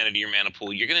colorless mana to your mana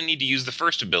pool, you're going to need to use the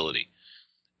first ability.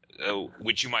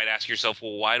 Which you might ask yourself,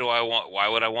 well, why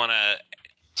would I want to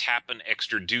tap an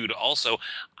extra dude? Also,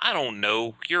 I don't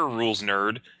know. You're a rules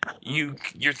nerd.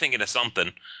 You're thinking of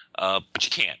something. but you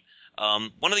can't.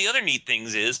 One of the other neat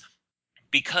things is,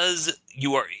 because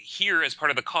you are here as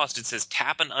part of the cost, it says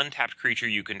tap an untapped creature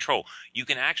you control. You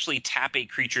can actually tap a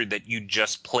creature that you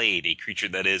just played, a creature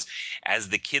that is, as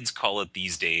the kids call it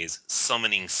these days,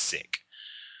 summoning sick.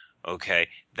 Okay,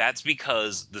 that's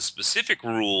because the specific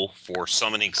rule for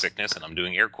summoning sickness, and I'm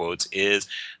doing air quotes, is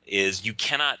you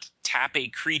cannot tap a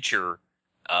creature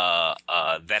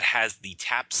that has the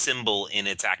tap symbol in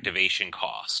its activation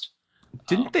cost.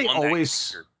 Didn't they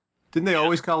always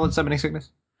call it summoning sickness?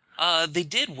 They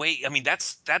did I mean,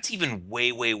 that's even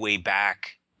way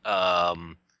back.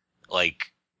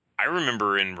 Like, I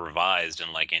remember in Revised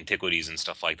and like Antiquities and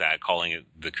stuff like that, calling it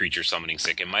the creature summoning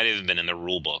sick. It might have been in the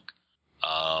rule book.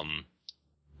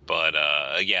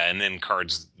 Yeah, and then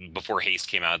cards before Haste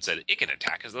came out said it can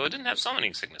attack as though it didn't have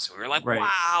summoning sickness. So we were like, right.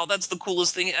 Wow, that's the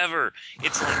coolest thing ever.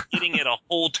 It's like getting it a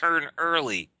whole turn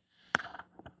early.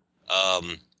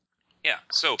 Yeah,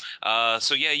 so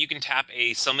yeah, you can tap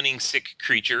a summoning sick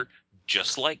creature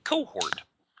just like Cohort,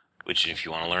 which if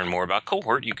you want to learn more about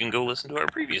Cohort, you can go listen to our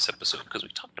previous episode because we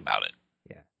talked about it.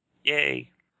 Yeah. Yay.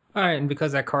 All right, and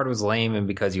because that card was lame and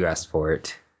because you asked for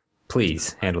it,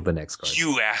 please handle the next card.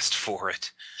 You asked for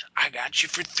it. I got you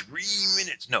for 3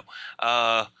 minutes. No.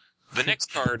 The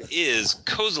next card is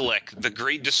Kozilek, the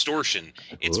Great Distortion.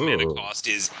 Its mana cost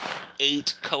is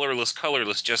 8 colorless.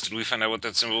 Just did we find out what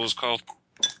that symbol was called?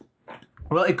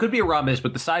 Well, it could be a rhombus,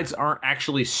 but the sides aren't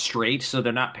actually straight, so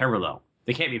they're not parallel.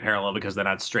 They can't be parallel because they're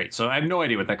not straight. So I have no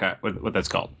idea what that's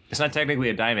called. It's not technically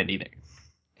a diamond either.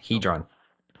 Hedron.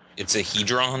 It's a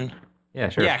hedron? Yeah,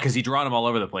 sure. Yeah, because he drawn them all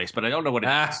over the place, but I don't know what it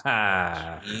is.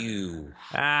 You.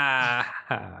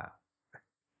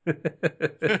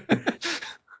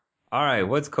 All right,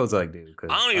 what's Kozilek do?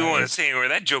 I don't even want to say anywhere.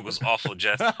 That joke was awful,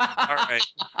 Jeff. All right.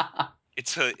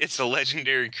 It's a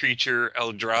legendary creature,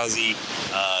 Eldrazi,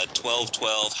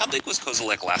 12/12. How big was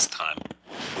Kozilek last time?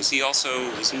 Was he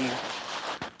 12/12,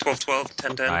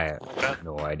 10/10? I have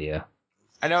no idea.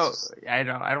 I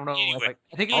don't know. Anyway,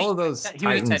 I think all of those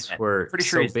Titans were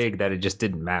so big that it just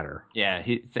didn't matter. Yeah,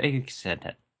 he said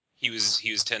 10. He was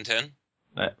 10/10?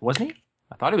 Wasn't he?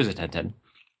 I thought he was a 10/10.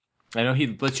 I know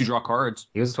he lets you draw cards.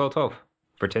 He was 12/12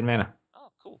 for 10 mana. Oh,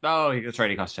 cool. Oh, that's right.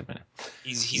 He costs 10 mana.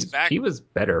 He's back. He was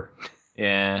better.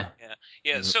 Yeah.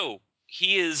 So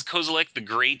he is Kozilek the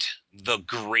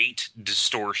Great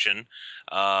Distortion.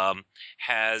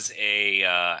 Has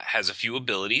a few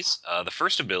abilities. The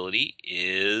first ability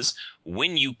is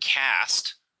when you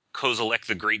cast Kozilek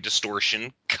the Great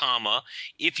Distortion,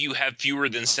 if you have fewer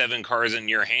than 7 cards in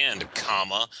your hand,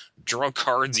 draw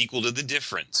cards equal to the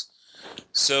difference.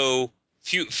 So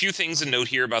few things to note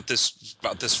here about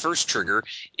this first trigger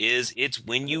is it's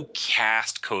when you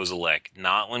cast Kozilek,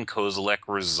 not when Kozilek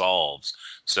resolves.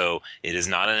 So it is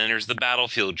not an enters the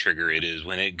battlefield trigger. It is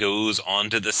when it goes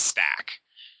onto the stack.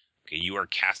 Okay, you are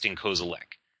casting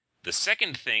Kozilek. The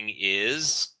second thing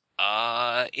is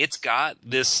it's got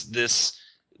this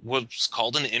what's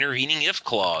called an intervening if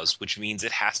clause, which means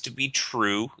it has to be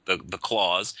true. The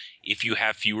clause, if you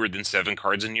have fewer than 7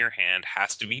 cards in your hand,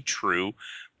 has to be true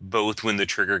both when the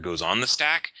trigger goes on the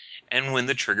stack and when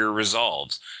the trigger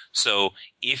resolves. So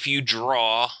if you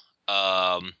draw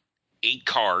 8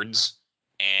 cards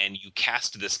and you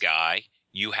cast this guy,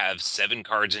 you have 7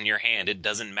 cards in your hand. It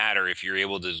doesn't matter if you're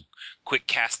able to quick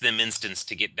cast them instants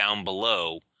to get down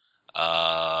below.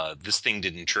 This thing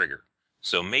didn't trigger.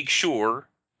 So make sure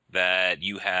that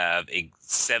you have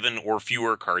 7 or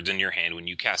fewer cards in your hand when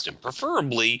you cast it.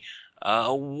 Preferably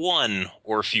 1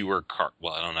 or fewer cards.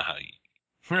 Well, I don't know how you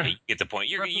get the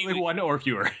point. Preferably 1 or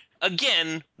fewer.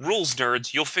 Again, rules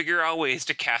nerds, you'll figure out ways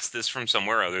to cast this from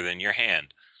somewhere other than your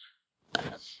hand.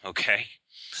 Okay?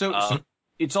 So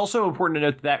it's also important to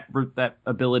note that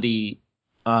ability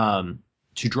to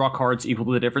draw cards equal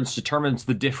to the difference determines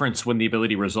the difference when the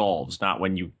ability resolves, not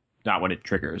when it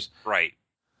triggers. Right.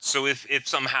 So if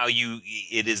somehow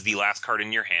it is the last card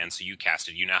in your hand, so you cast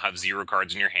it, you now have 0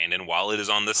 cards in your hand, and while it is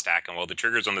on the stack and while the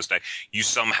trigger is on the stack, you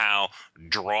somehow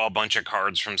draw a bunch of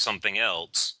cards from something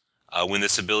else. When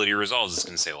this ability resolves, it's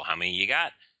going to say, well, how many you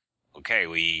got? Okay,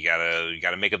 well, you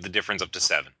gotta make up the difference up to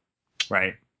 7.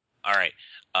 Right. All right.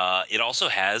 It also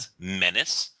has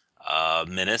Menace.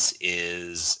 Menace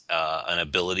is an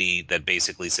ability that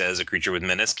basically says a creature with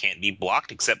Menace can't be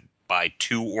blocked except by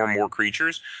 2 or more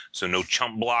creatures. So no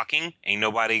chump blocking. Ain't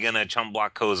nobody gonna chump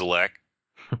block Kozilek.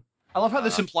 I love how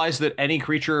this implies that any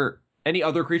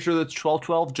other creature that's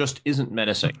 12/12 just isn't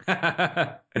menacing.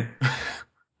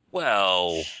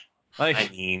 Well, I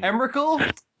mean, Emrakul,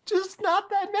 just not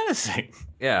that menacing.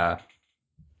 Yeah.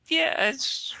 Yeah,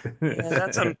 that's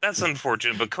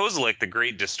unfortunate. But Kozilek, the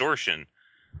Great Distortion,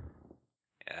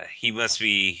 He must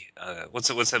be what's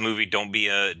that movie? Don't be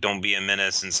a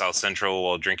menace in South Central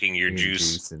while drinking your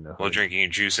juice in the while hood. drinking your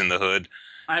juice in the hood.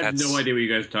 I have no idea what you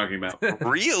guys are talking about.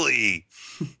 Really?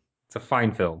 It's a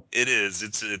fine film. It is.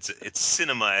 It's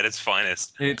cinema at its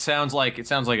finest. It sounds like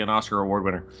an Oscar award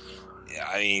winner. Yeah,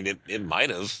 I mean, it might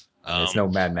have. It's no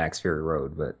Mad Max Fury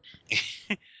Road, but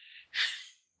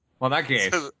Well, in that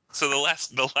case, so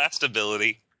the last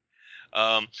ability,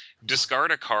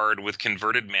 discard a card with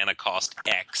converted mana cost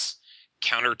X,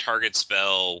 counter target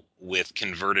spell with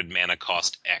converted mana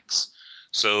cost X.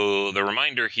 So the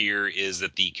reminder here is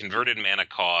that the converted mana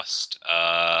cost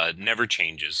never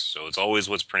changes, so it's always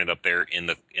what's printed up there in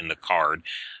the card,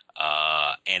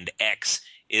 and X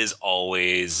is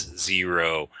always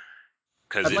 0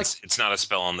 because it's not a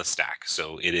spell on the stack.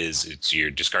 So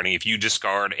you're discarding. If you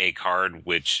discard a card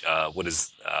which a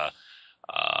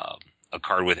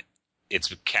card with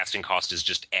its casting cost is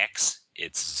just X,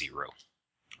 it's 0.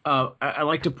 I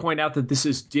like to point out that this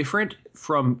is different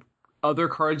from other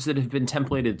cards that have been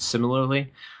templated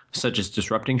similarly, such as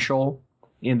Disrupting Shoal,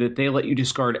 in that they let you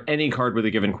discard any card with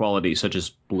a given quality, such as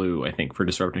blue, I think, for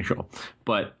Disrupting Shoal.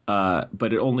 But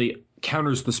it only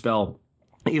counters the spell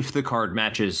if the card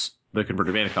matches the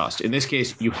converted mana cost. In this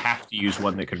case, you have to use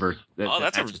one that converts.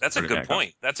 That's a good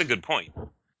point. That's a good point.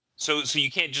 So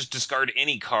you can't just discard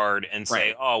any card and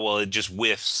say, oh, well, it just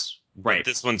whiffs. Right. But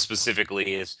this one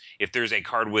specifically is if there's a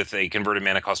card with a converted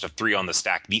mana cost of 3 on the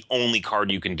stack, the only card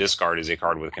you can discard is a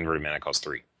card with converted mana cost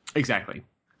 3. Exactly.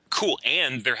 Cool.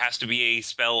 And there has to be a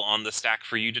spell on the stack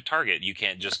for you to target. You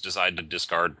can't just decide to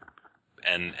discard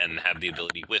and have the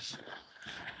ability whiff.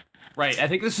 Right. I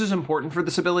think this is important for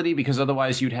this ability because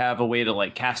otherwise you'd have a way to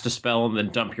like cast a spell and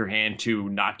then dump your hand to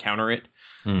not counter it.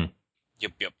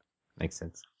 Yep. Makes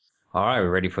sense. All right, we're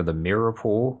ready for the mirror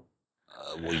pool.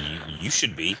 Well, you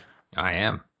should be. I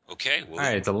am. Okay. Well, all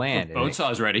right, it's a land.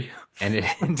 Bonesaw's ready. And it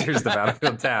enters the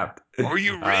battlefield tapped. Are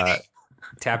you ready?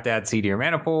 Tap to add C to your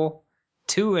mana pool.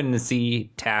 2 in the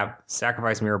C, tap,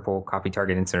 sacrifice mirror pool, copy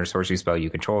target instant or sorcery spell you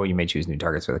control. You may choose new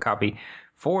targets for the copy.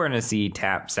 4 in a C,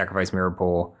 tap, sacrifice mirror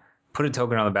pool, put a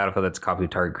token on the battlefield that's a copy of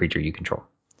target creature you control.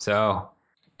 So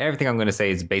everything I'm going to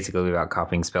say is basically about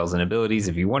copying spells and abilities.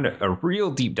 If you want a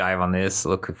real deep dive on this,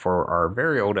 look for our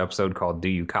very old episode called Do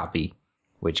You Copy,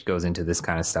 which goes into this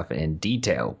kind of stuff in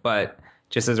detail. But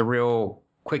just as a real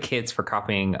quick hits for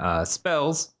copying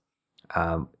spells,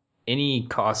 any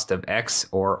cost of X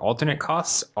or alternate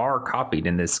costs are copied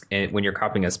in this when you're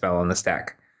copying a spell on the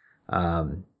stack.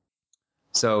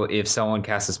 So if someone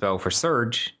casts a spell for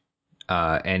Surge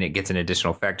and it gets an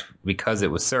additional effect because it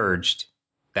was surged,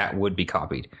 that would be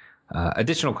copied.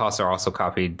 Additional costs are also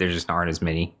copied. There just aren't as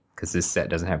many because this set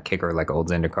doesn't have kicker like old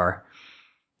Zendikar.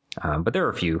 But there are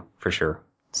a few for sure.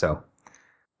 So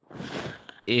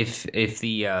if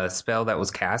the spell that was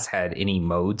cast had any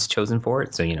modes chosen for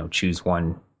it, so choose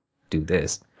one, do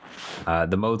this,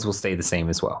 the modes will stay the same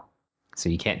as well. So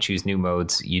you can't choose new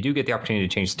modes. You do get the opportunity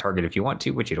to change the target if you want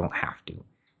to, but you don't have to.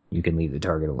 You can leave the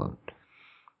target alone.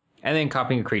 And then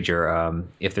copying a creature.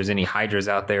 If there's any Hydras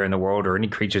out there in the world or any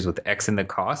creatures with X in the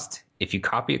cost, if you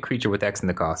copy a creature with X in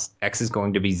the cost, X is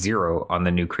going to be 0 on the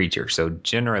new creature. So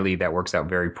generally that works out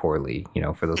very poorly,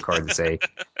 for those cards that say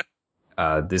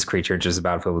this creature enters the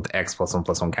battlefield with X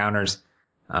 +1/+1 counters.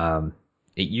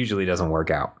 It usually doesn't work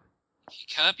out.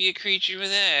 You copy a creature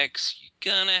with X,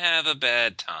 you're gonna have a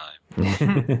bad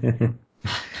time.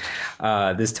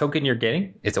 This token you're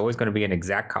getting, it's always going to be an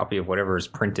exact copy of whatever is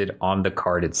printed on the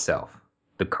card itself,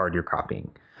 the card you're copying.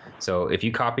 So if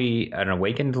you copy an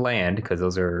Awakened Land, because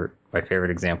those are my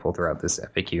favorite example throughout this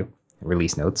FAQ,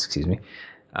 release notes, excuse me.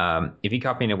 If you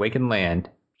copy an Awakened Land,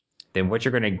 then what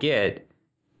you're going to get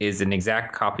is an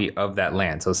exact copy of that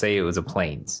land. So say it was a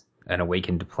Plains, an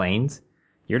Awakened Plains.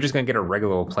 You're just going to get a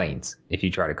regular old Plains if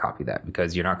you try to copy that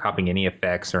because you're not copying any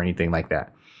effects or anything like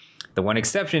that. The one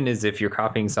exception is if you're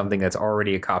copying something that's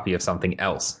already a copy of something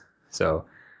else. So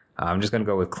I'm just going to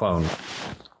go with clone.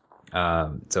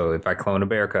 So if I clone a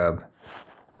bear cub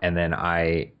and then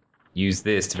I use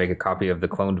this to make a copy of the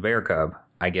cloned bear cub,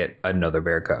 I get another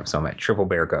bear cub. So I'm at triple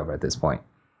bear cub at this point.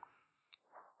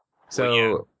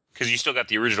 So because you still got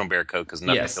the original bear cub because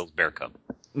nothing kills bear cub.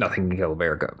 Nothing can kill a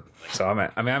bear cub. So I'm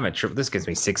at triple. This gives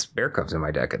me 6 bear cubs in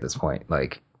my deck at this point.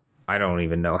 Like I don't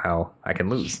even know how I can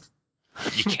lose.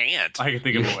 You can't. I can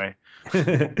think of a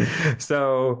way.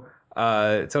 So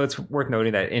it's worth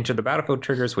noting that enter the battlefield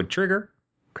triggers would trigger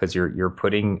because you're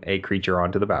putting a creature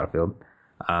onto the battlefield.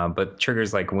 But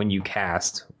triggers like when you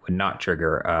cast would not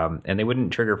trigger, and they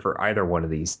wouldn't trigger for either one of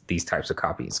these types of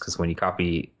copies. Because when you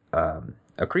copy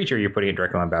a creature, you're putting it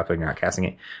directly on the battlefield. You're not casting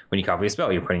it. When you copy a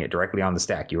spell, you're putting it directly on the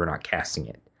stack. You are not casting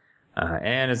it.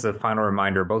 And as a final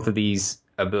reminder, both of these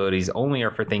abilities only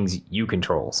are for things you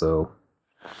control. So,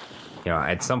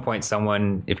 at some point,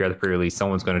 someone, if you're at the pre-release,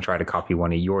 someone's going to try to copy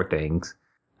one of your things,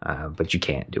 but you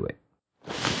can't do it.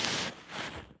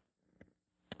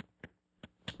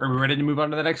 Are we ready to move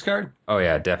on to the next card? Oh,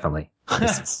 yeah, definitely.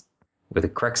 With the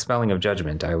correct spelling of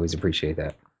judgment, I always appreciate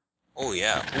that. Oh,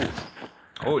 yeah. Ooh.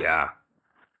 Oh, yeah.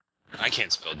 I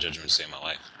can't spell judgment to save my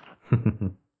life.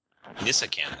 Nissa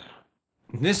can.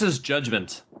 Nissa's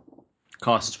Judgment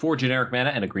costs 4 generic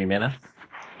mana and a green mana.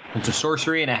 It's a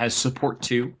sorcery, and it has support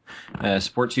 2.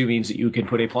 Support 2 means that you can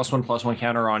put a +1/+1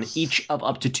 counter on each of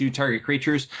up to 2 target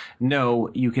creatures. No,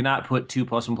 you cannot put 2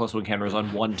 +1/+1 counters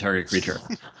on 1 target creature.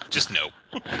 Just no.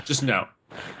 Just no.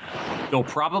 You'll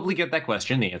probably get that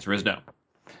question. The answer is no.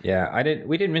 Yeah,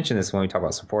 we didn't mention this when we talk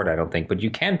about support, I don't think, but you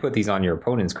can put these on your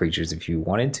opponent's creatures if you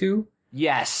wanted to.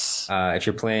 Yes. If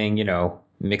you're playing,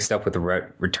 mixed up with the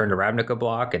Return to Ravnica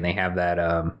block, and they have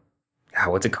that,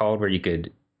 what's it called, where you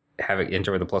could have it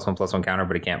enter with a +1/+1 counter,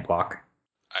 but it can't block.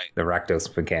 The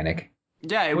Rakdos mechanic.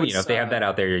 Yeah, it was. If they have that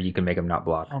out there, you can make them not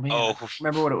block. Oh man, I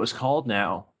remember what it was called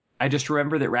now. I just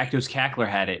remember that Rakdos Cackler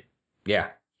had it. Yeah.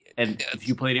 And if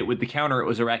you played it with the counter, it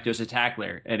was a Rakdos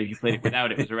Attackler. And if you played it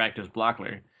without, it was a Rakdos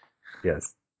Blockler.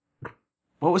 Yes.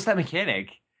 What was that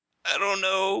mechanic? I don't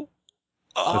know.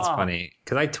 That's funny.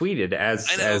 Because I tweeted as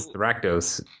the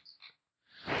Rakdos.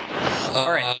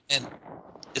 All right. And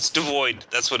it's devoid.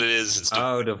 That's what it is. It's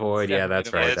devoid. Devoid. Yeah,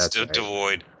 that's right. It's That's right.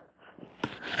 devoid.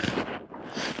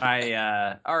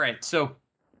 All right. So.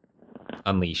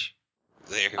 Unleash.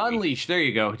 Unleash. There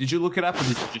you go. Did you look it up or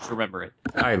did you just remember it?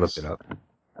 I looked it up.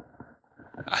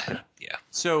 Yeah.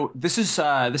 So this is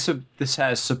this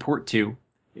has support 2.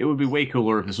 It would be way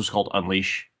cooler if this was called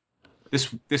Unleash.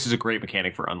 This is a great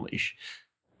mechanic for Unleash.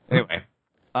 Anyway,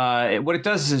 what it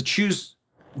does is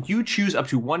you choose up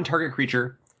to 1 target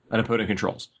creature an opponent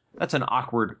controls. That's an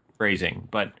awkward phrasing,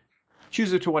 but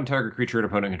choose up to 1 target creature an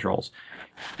opponent controls.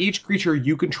 Each creature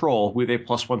you control with a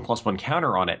 +1/+1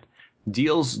 counter on it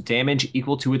deals damage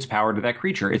equal to its power to that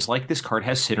creature. It's like this card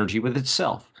has synergy with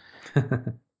itself.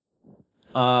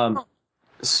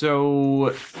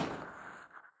 So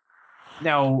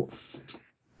now,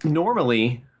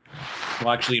 normally,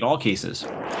 well, actually, in all cases,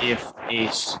 if a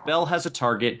spell has a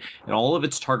target and all of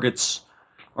its targets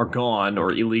are gone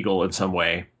or illegal in some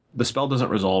way, the spell doesn't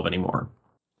resolve anymore.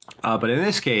 But in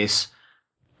this case,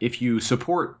 if you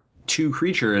support 2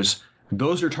 creatures,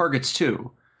 those are targets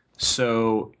too.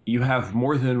 So you have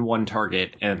more than 1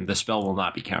 target, and the spell will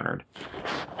not be countered.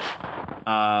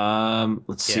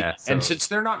 Let's see. Yeah, so... And since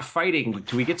they're not fighting,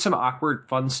 do we get some awkward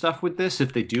fun stuff with this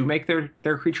if they do make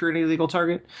their creature an illegal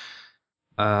target?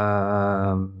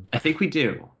 I think we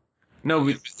do. No.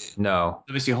 Let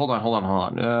me see. Hold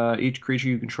on. Each creature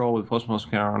you control with +1/+1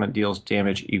 counter on it deals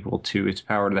damage equal to its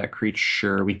power to that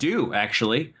creature. We do,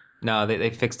 actually. No, they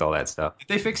fixed all that stuff. Did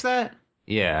they fix that?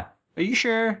 Yeah. Are you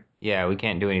sure? Yeah, we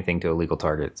can't do anything to illegal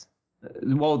targets.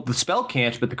 Well, the spell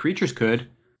can't, but the creatures could.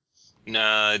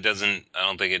 No, it doesn't. I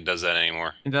don't think it does that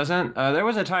anymore. It doesn't. There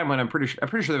was a time when I'm pretty sure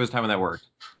there was a time when that worked.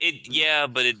 Yeah,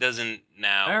 but it doesn't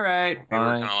now. All right, They were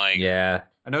kind of like, yeah.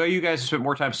 I know you guys have spent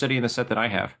more time studying the set than I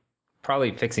have.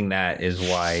 Probably fixing that is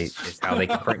how they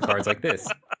can print cards like this.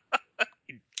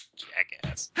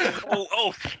 Jackass.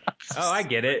 Oh, I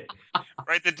get it.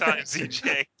 Write the time,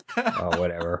 CJ. Oh,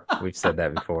 whatever. We've said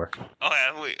that before. Oh,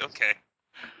 yeah, okay.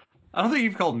 I don't think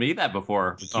you've called me that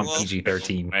before.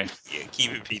 PG-13. Yeah,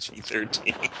 keep it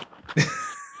PG-13.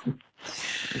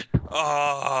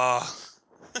 Oh,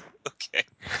 okay.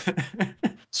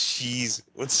 Jeez,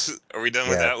 are we done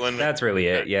with that one? That's really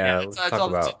it. Yeah, let's talk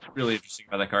about really interesting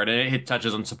about that card, and it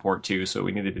touches on support too, so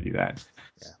we needed to do that.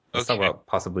 Yeah, let's talk about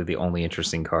possibly the only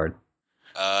interesting card.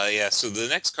 So the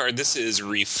next card, this is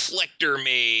Reflector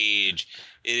Mage.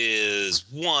 It is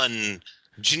 1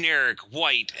 generic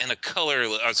white and a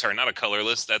colorless. Oh, sorry, not a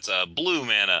colorless. That's a blue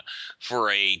mana for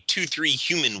a 2/3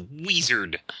 human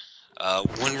wizard.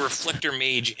 When Reflector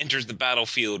Mage enters the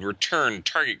battlefield, return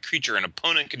target creature an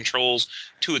opponent controls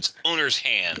to its owner's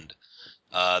hand.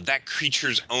 That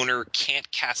creature's owner can't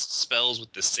cast spells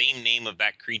with the same name of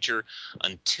that creature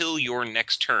until your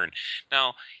next turn.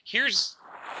 Now, here's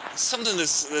something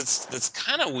that's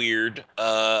kind of weird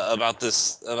about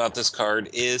this card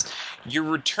is you're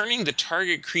returning the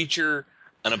target creature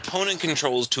an opponent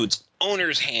controls to its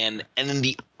owner's hand, and then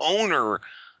the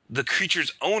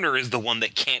creature's owner is the one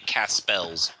that can't cast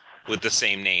spells with the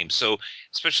same name. So,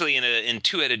 especially in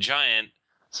Two-Headed Giant,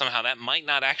 somehow that might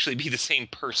not actually be the same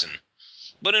person.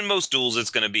 But in most duels, it's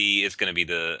gonna be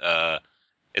the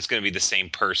same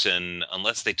person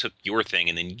unless they took your thing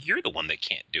and then you're the one that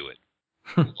can't do it.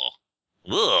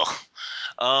 Ugh.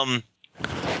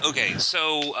 Okay,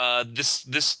 so this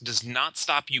does not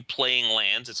stop you playing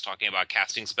lands. It's talking about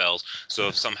casting spells. So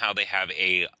if somehow they have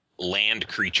a land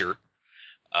creature,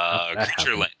 a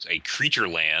creature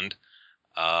land,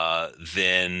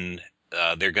 then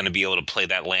they're going to be able to play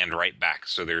that land right back.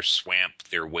 So their swamp,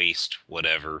 their waste,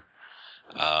 whatever,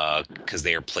 because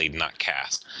they are played, not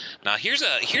cast. Now here's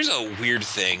a weird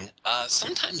thing.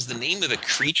 Sometimes the name of the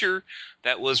creature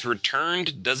that was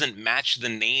returned doesn't match the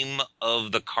name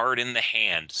of the card in the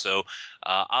hand. So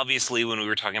obviously, when we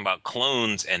were talking about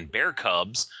clones and bear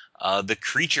cubs, the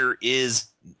creature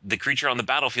on the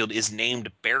battlefield is named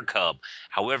Bear Cub.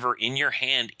 However, in your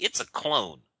hand, it's a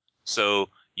clone. So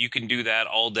you can do that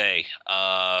all day.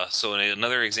 So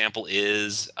another example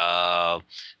is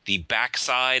the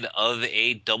backside of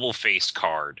a double-faced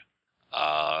card.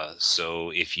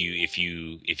 So if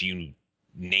you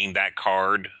name that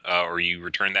card or you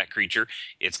return that creature,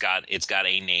 it's got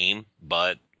a name,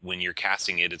 but when you're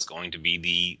casting it, it's going to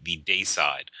be the day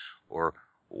side or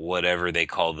whatever they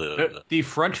call the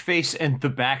front face and the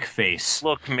back face.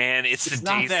 Look, man, it's the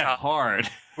not day that side. hard.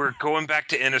 We're going back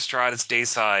to Innistrad. It's day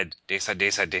side.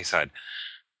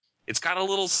 It's got a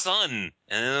little sun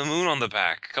and a moon on the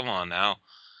back. Come on now.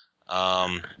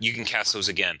 You can cast those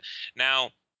again. Now,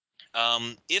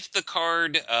 if the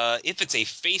card, if it's a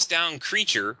face down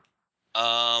creature,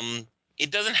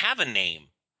 it doesn't have a name.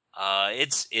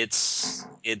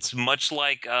 It's much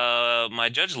like my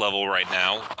judge level right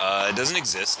now. It doesn't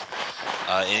exist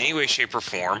in any way, shape, or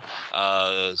form.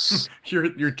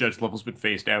 Your judge level's been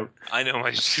phased out. I know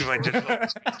my judge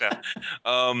level's phased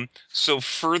out. So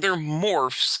further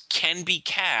morphs can be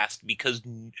cast because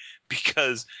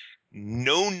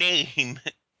no name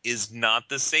is not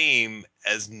the same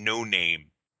as no name.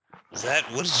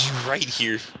 What did you write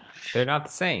here? They're not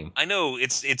the same. I know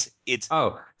it's.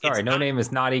 Oh, sorry. No name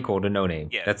is not equal to no name.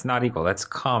 Yeah. That's not equal. That's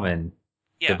common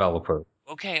developer.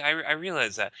 Okay, I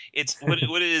realize that. It's what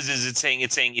it is it's saying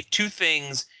if two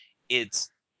things, it's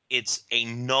a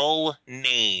null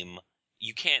name.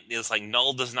 You can't. It's like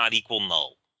null does not equal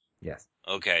null. Yes.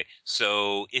 Okay,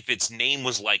 so if its name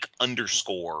was like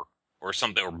underscore or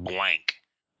something or blank,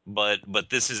 but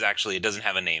this is actually, it doesn't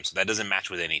have a name, so that doesn't match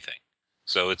with anything.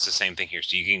 So it's the same thing here.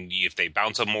 So you can, if they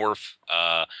bounce a morph,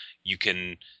 you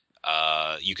can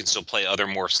still play other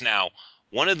morphs. Now,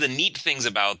 one of the neat things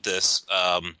about this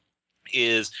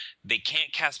is they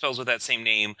can't cast spells with that same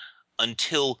name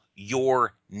until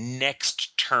your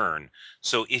next turn.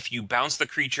 So if you bounce the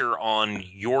creature on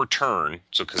your turn,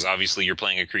 so because obviously you're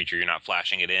playing a creature, you're not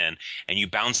flashing it in, and you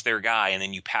bounce their guy and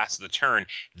then you pass the turn,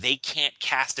 they can't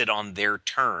cast it on their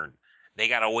turn. They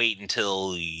got to wait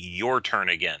until your turn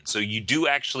again. So you do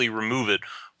actually remove it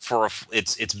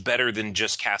it's better than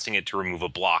just casting it to remove a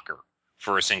blocker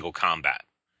for a single combat.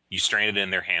 You strand it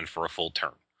in their hand for a full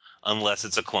turn, unless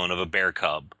it's a clone of a bear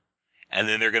cub. And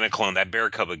then they're going to clone that bear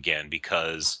cub again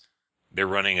because they're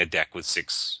running a deck with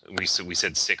six. We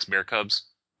said 6 bear cubs.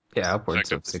 Yeah,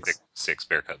 upwards of 6. 6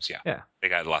 bear cubs. Yeah. Yeah. They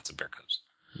got lots of bear cubs.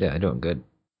 Yeah, doing good.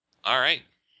 All right.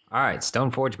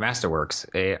 Stoneforge Masterworks,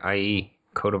 i.e.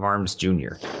 Coat of Arms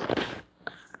Junior.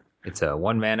 It's a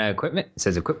 1 mana equipment. It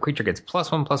says equipped creature gets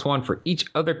 +1/+1 for each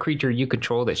other creature you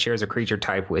control that shares a creature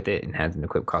type with it and has an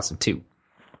equip cost of 2.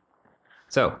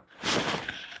 So,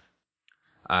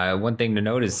 one thing to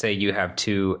note is, say you have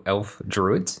 2 elf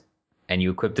druids and you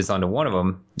equip this onto one of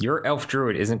them, your elf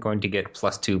druid isn't going to get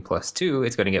 +2/+2.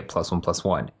 It's going to get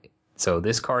 +1/+1. So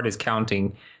this card is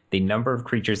counting the number of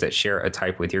creatures that share a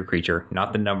type with your creature,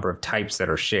 not the number of types that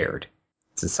are shared.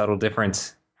 It's a subtle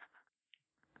difference,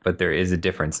 but there is a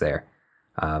difference there.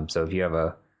 So if you have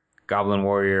a goblin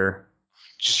warrior,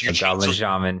 a goblin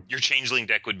shaman, your changeling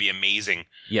deck would be amazing.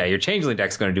 Yeah, your changeling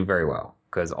deck's going to do very well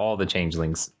because all the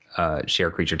changelings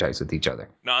share creature types with each other.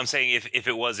 No, I'm saying if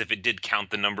it did count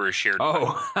the number of shared.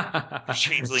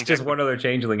 Changeling. It's just one other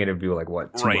changeling, and it'd be like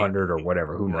what 200 or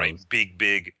whatever. Who knows? Right,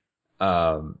 big.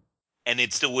 And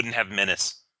it still wouldn't have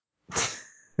menace.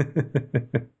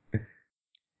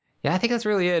 Yeah, I think that's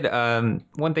really it.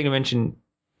 One thing to mention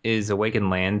is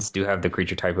Awakened Lands do have the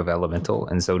creature type of Elemental,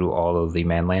 and so do all of the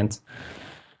man lands.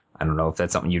 I don't know if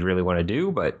that's something you'd really want to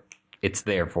do, but it's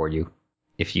there for you.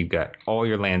 If you got all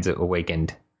your lands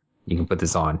awakened, you can put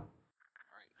this on. All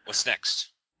right. What's next?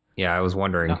 Yeah, I was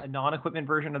wondering. A non-equipment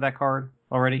version of that card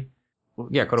already?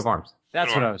 Yeah, Coat of Arms.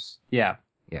 That's what I was... Yeah.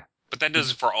 Yeah. But that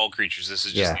does it for all creatures. This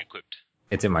is just the equipped.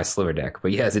 It's in my Sliver deck.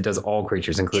 But yes, it does all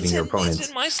creatures, including your opponents. It's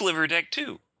in my Sliver deck,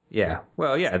 too. Yeah.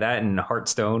 Well, yeah, that and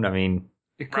Hearthstone, I mean...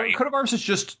 Coat of Arms is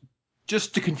just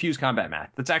to confuse combat math.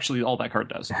 That's actually all that card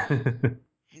does.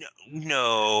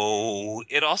 No,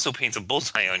 it also paints a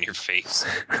bullseye on your face.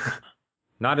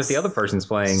 Not if the other person's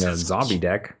playing a zombie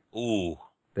deck. Ooh.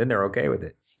 Then they're okay with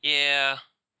it. Yeah.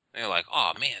 They're like,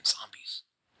 oh man, zombies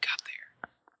got there.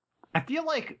 I feel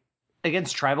like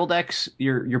against tribal decks,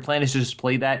 your plan is to just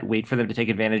play that, wait for them to take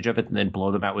advantage of it, and then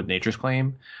blow them out with Nature's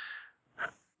Claim.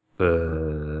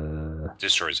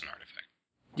 Destroys an artifact.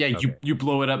 Yeah, Okay. you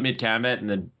blow it up mid-combat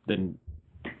and then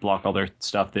block all their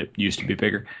stuff that used to be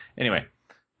bigger. Anyway.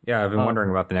 Yeah, I've been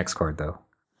wondering about the next card, though.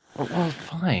 Well,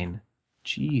 fine.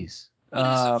 Jeez.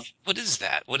 What is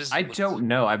that? I don't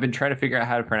know. I've been trying to figure out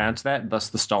how to pronounce that, thus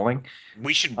the stalling.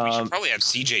 We should probably have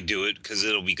CJ do it because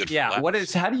it'll be good for Yeah,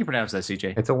 laughs. how do you pronounce that,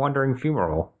 CJ? It's a wandering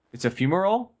fumarole. It's a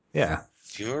fumarole? Yeah.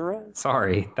 Fumarole?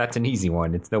 Sorry, that's an easy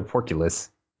one. It's no porculus.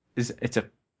 It's a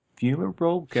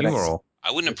fumarole? Fumarole.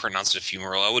 I wouldn't have pronounced it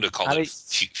fumarole. I would have called How it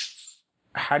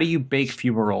How do you bake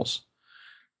fumaroles?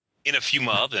 in a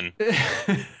fuma oven.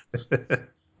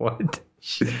 What?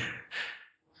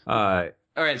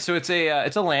 All right, so it's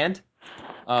a land.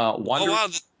 Oh wow,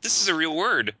 this is a real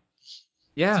word.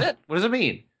 Yeah. That's it. What does it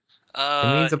mean?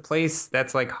 It means a place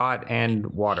that's like hot and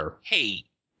water. Hey,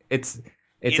 It's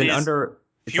It an is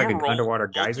it's like an fumarole, underwater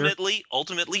geyser.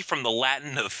 Ultimately from the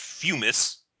Latin of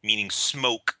fumus, meaning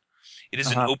smoke. It is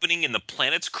an opening in the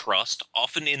planet's crust,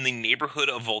 often in the neighborhood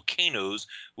of volcanoes,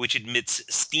 which emits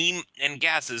steam and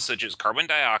gases such as carbon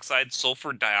dioxide,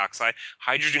 sulfur dioxide,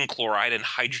 hydrogen chloride, and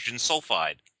hydrogen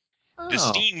sulfide. The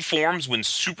steam forms when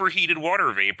superheated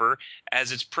water vapor,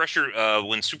 as its pressure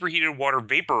when superheated water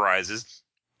vaporizes,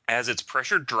 as its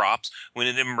pressure drops when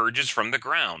it emerges from the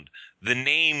ground. The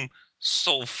name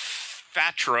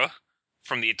sulfatra,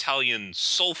 from the Italian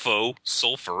sulfo,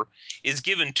 sulfur, is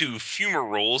given to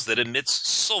fumaroles that emits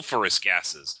sulfurous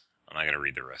gases. I'm not going to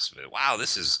read the rest of it. Wow,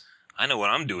 I know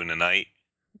what I'm doing tonight.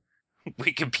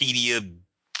 Wikipedia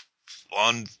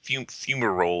on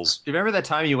fumaroles. Do you remember that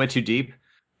time you went too deep?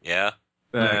 Yeah.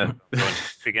 Uh, Going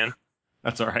again.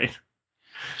 That's all right.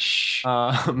 Shh.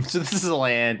 So this is a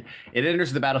land. It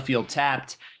enters the battlefield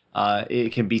tapped.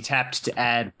 It can be tapped to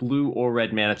add blue or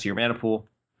red mana to your mana pool.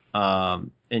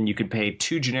 And you can pay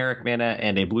 2 generic mana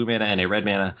and a blue mana and a red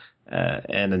mana.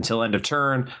 And until end of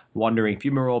turn, Wandering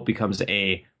Fumarole becomes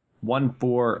a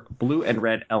 1/4 blue and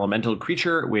red elemental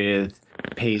creature with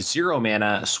pay 0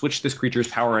 mana. Switch this creature's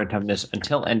power and toughness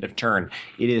until end of turn.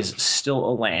 It is still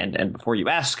a land. And before you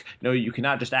ask, no, you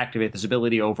cannot just activate this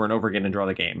ability over and over again and draw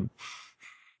the game.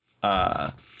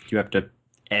 You have to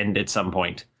end at some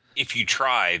point. If you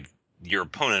try, your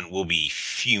opponent will be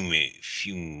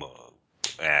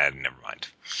never mind.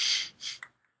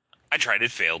 I tried, it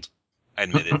failed. I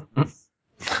admit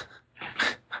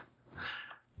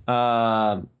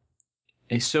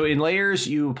it. So in layers,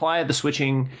 you apply the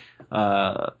switching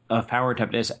of power and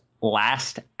toughness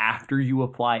last after you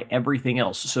apply everything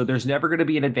else. So there's never going to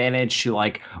be an advantage to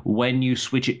like when you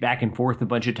switch it back and forth a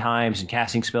bunch of times and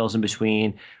casting spells in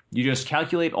between. You just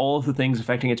calculate all of the things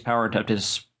affecting its power and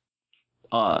toughness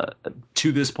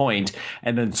to this point,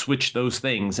 and then switch those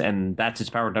things, and that's its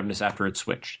power and toughness after it's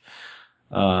switched.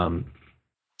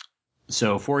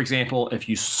 So, for example, if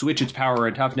you switch its power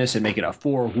and toughness and make it a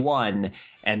 4/1,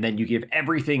 and then you give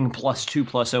everything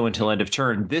 +2/0 until end of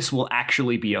turn, this will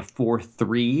actually be a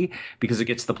 4/3 because it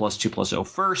gets the +2/0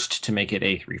 first to make it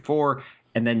a 3/4,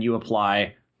 and then you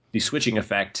apply the switching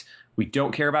effect. We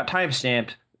don't care about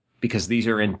timestamp because these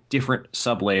are in different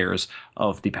sublayers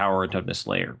of the power and toughness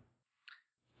layer.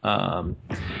 Yeah.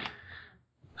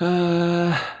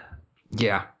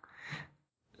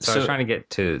 So I was trying to get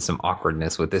to some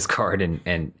awkwardness with this card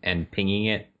and pinging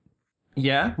it.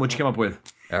 Yeah, what'd you come up with?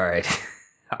 All right.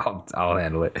 I'll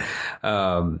handle it.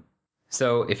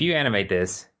 So if you animate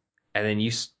this and then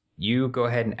you go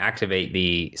ahead and activate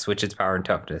the switch its power and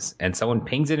toughness and someone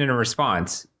pings it in a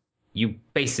response, you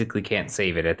basically can't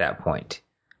save it at that point.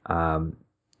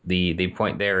 The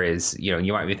point there is,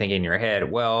 you might be thinking in your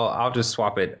head, well, I'll just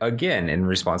swap it again in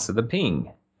response to the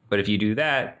ping. But if you do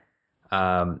that,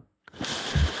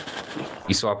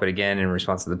 you swap it again in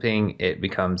response to the ping, it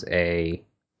becomes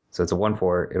so it's a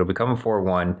 1/4. It'll become a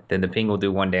 4/1. Then the ping will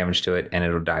do 1 damage to it, and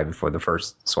it'll die before the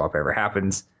first swap ever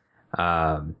happens.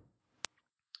 The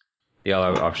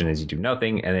other option is you do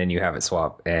nothing, and then you have it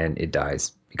swap, and it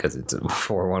dies because it's a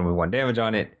 4/1 with 1 damage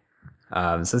on it.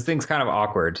 So this thing's kind of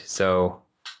awkward. So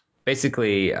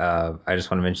basically, I just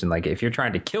want to mention, like, if you're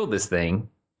trying to kill this thing,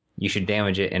 you should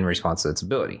damage it in response to its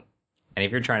ability. And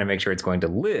if you're trying to make sure it's going to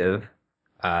live,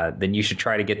 then you should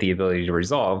try to get the ability to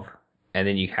resolve, and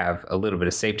then you have a little bit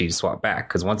of safety to swap back,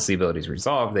 because once the ability is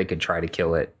resolved, they could try to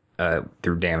kill it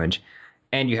through damage,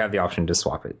 and you have the option to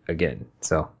swap it again.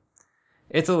 So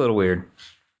it's a little weird.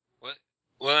 What?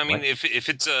 Well, I mean, if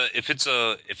it's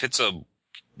a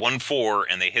 1/4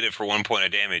 and they hit it for 1 point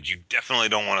of damage, you definitely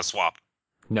don't want to swap.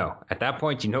 No, at that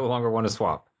point, you no longer want to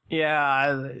swap.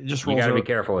 Yeah, it just rolls You gotta over. be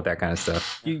careful with that kind of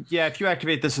stuff. If you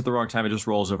activate this at the wrong time, it just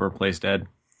rolls over and plays dead.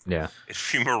 Yeah. If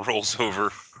Femur rolls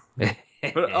over.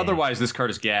 But otherwise, this card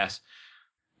is gas.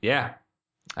 Yeah,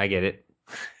 I get it.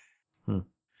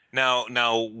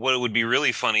 Now, what would be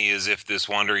really funny is if this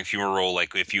Wandering Femur roll,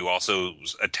 like if you also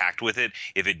attacked with it,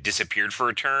 if it disappeared for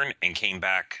a turn and came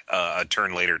back a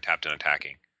turn later, tapped and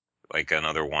attacking, like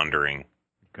another Wandering.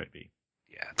 Could be.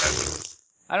 Yeah, that would.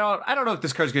 I don't know if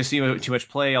this card's going to see too much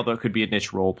play, although it could be a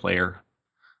niche role player.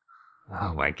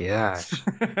 Oh my gosh.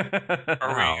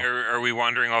 Are we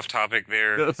wandering off topic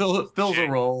there? Fills a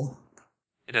role.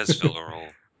 It does fill a role.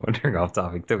 Wandering off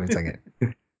topic. Took me a second.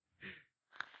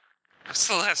 It's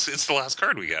the last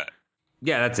card we got.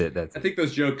 Yeah, that's it. I think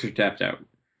those jokes are tapped out.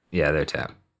 Yeah, they're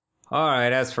tapped. All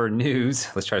right, as for news,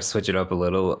 let's try to switch it up a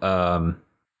little.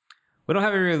 We don't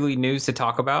have any really news to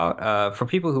talk about. For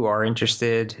people who are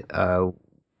interested,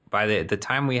 by the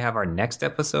time we have our next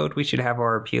episode, we should have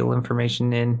our appeal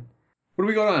information in. What are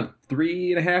we going on?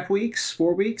 3.5 weeks?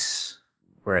 4 weeks?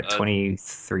 We're at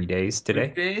 23 days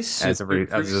today. 3 days? As of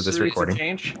this recording.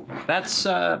 Change? That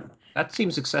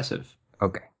seems excessive.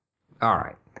 Okay. All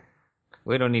right.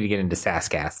 We don't need to get into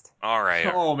SAScast. All right.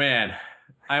 Oh, man.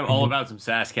 I'm all about some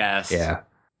SAScast. Yeah.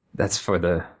 That's for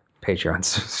the Patreon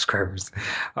subscribers.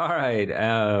 All right.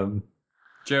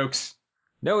 Jokes.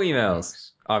 No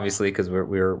emails, obviously, because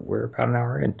we're about an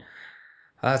hour in.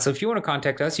 So if you want to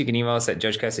contact us, you can email us at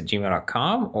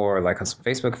judgecast@gmail.com or like us on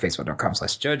Facebook,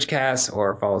 facebook.com/judgecast,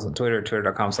 or follow us on Twitter,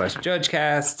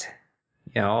 twitter.com/judgecast.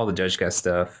 You know, all the Judgecast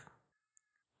stuff.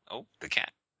 Oh, the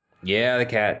cat. Yeah, the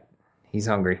cat. He's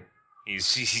hungry.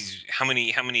 He's how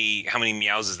many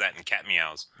meows is that in cat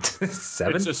meows?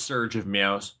 7? It's a surge of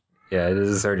meows. Yeah, it is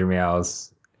a surge of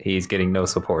meows. He's getting no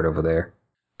support over there.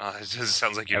 It just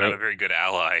sounds like you're not a very good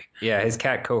ally. Yeah, his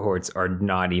cat cohorts are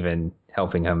not even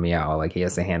helping him meow. Like, he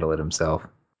has to handle it himself.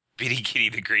 Bitty Kitty,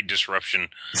 the Great Disruption.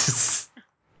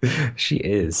 She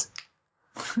is.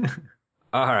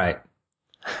 All right.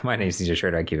 My name's CJ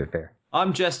Schroeder. I keep it fair.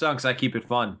 I'm Jess Dunks. I keep it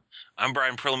fun. I'm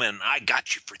Brian Perlman, and I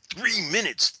got you for 3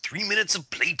 minutes. 3 minutes of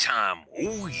playtime.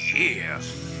 Oh, yeah.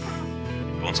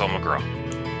 Bonesaw McGraw.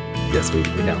 Yes, we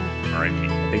know.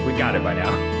 R.I.P. I think we got it by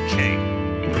now. Okay.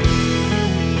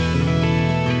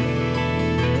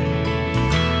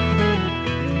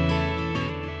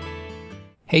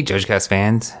 Hey, JudgeCast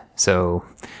fans. So,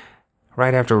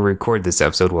 right after we record this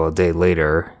episode, well, a day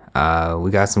later, we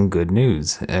got some good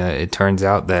news. It turns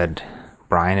out that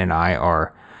Brian and I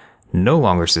are no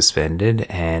longer suspended,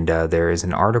 and there is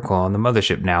an article on the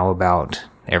Mothership now about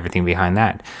everything behind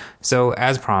that. So,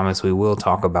 as promised, we will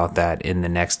talk about that in the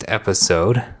next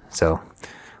episode. So, a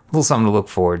little something to look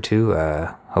forward to.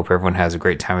 Hope everyone has a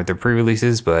great time at their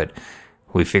pre-releases, but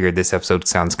we figured this episode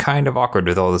sounds kind of awkward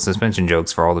with all the suspension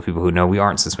jokes for all the people who know we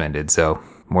aren't suspended. So,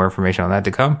 more information on that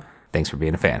to come. Thanks for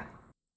being a fan.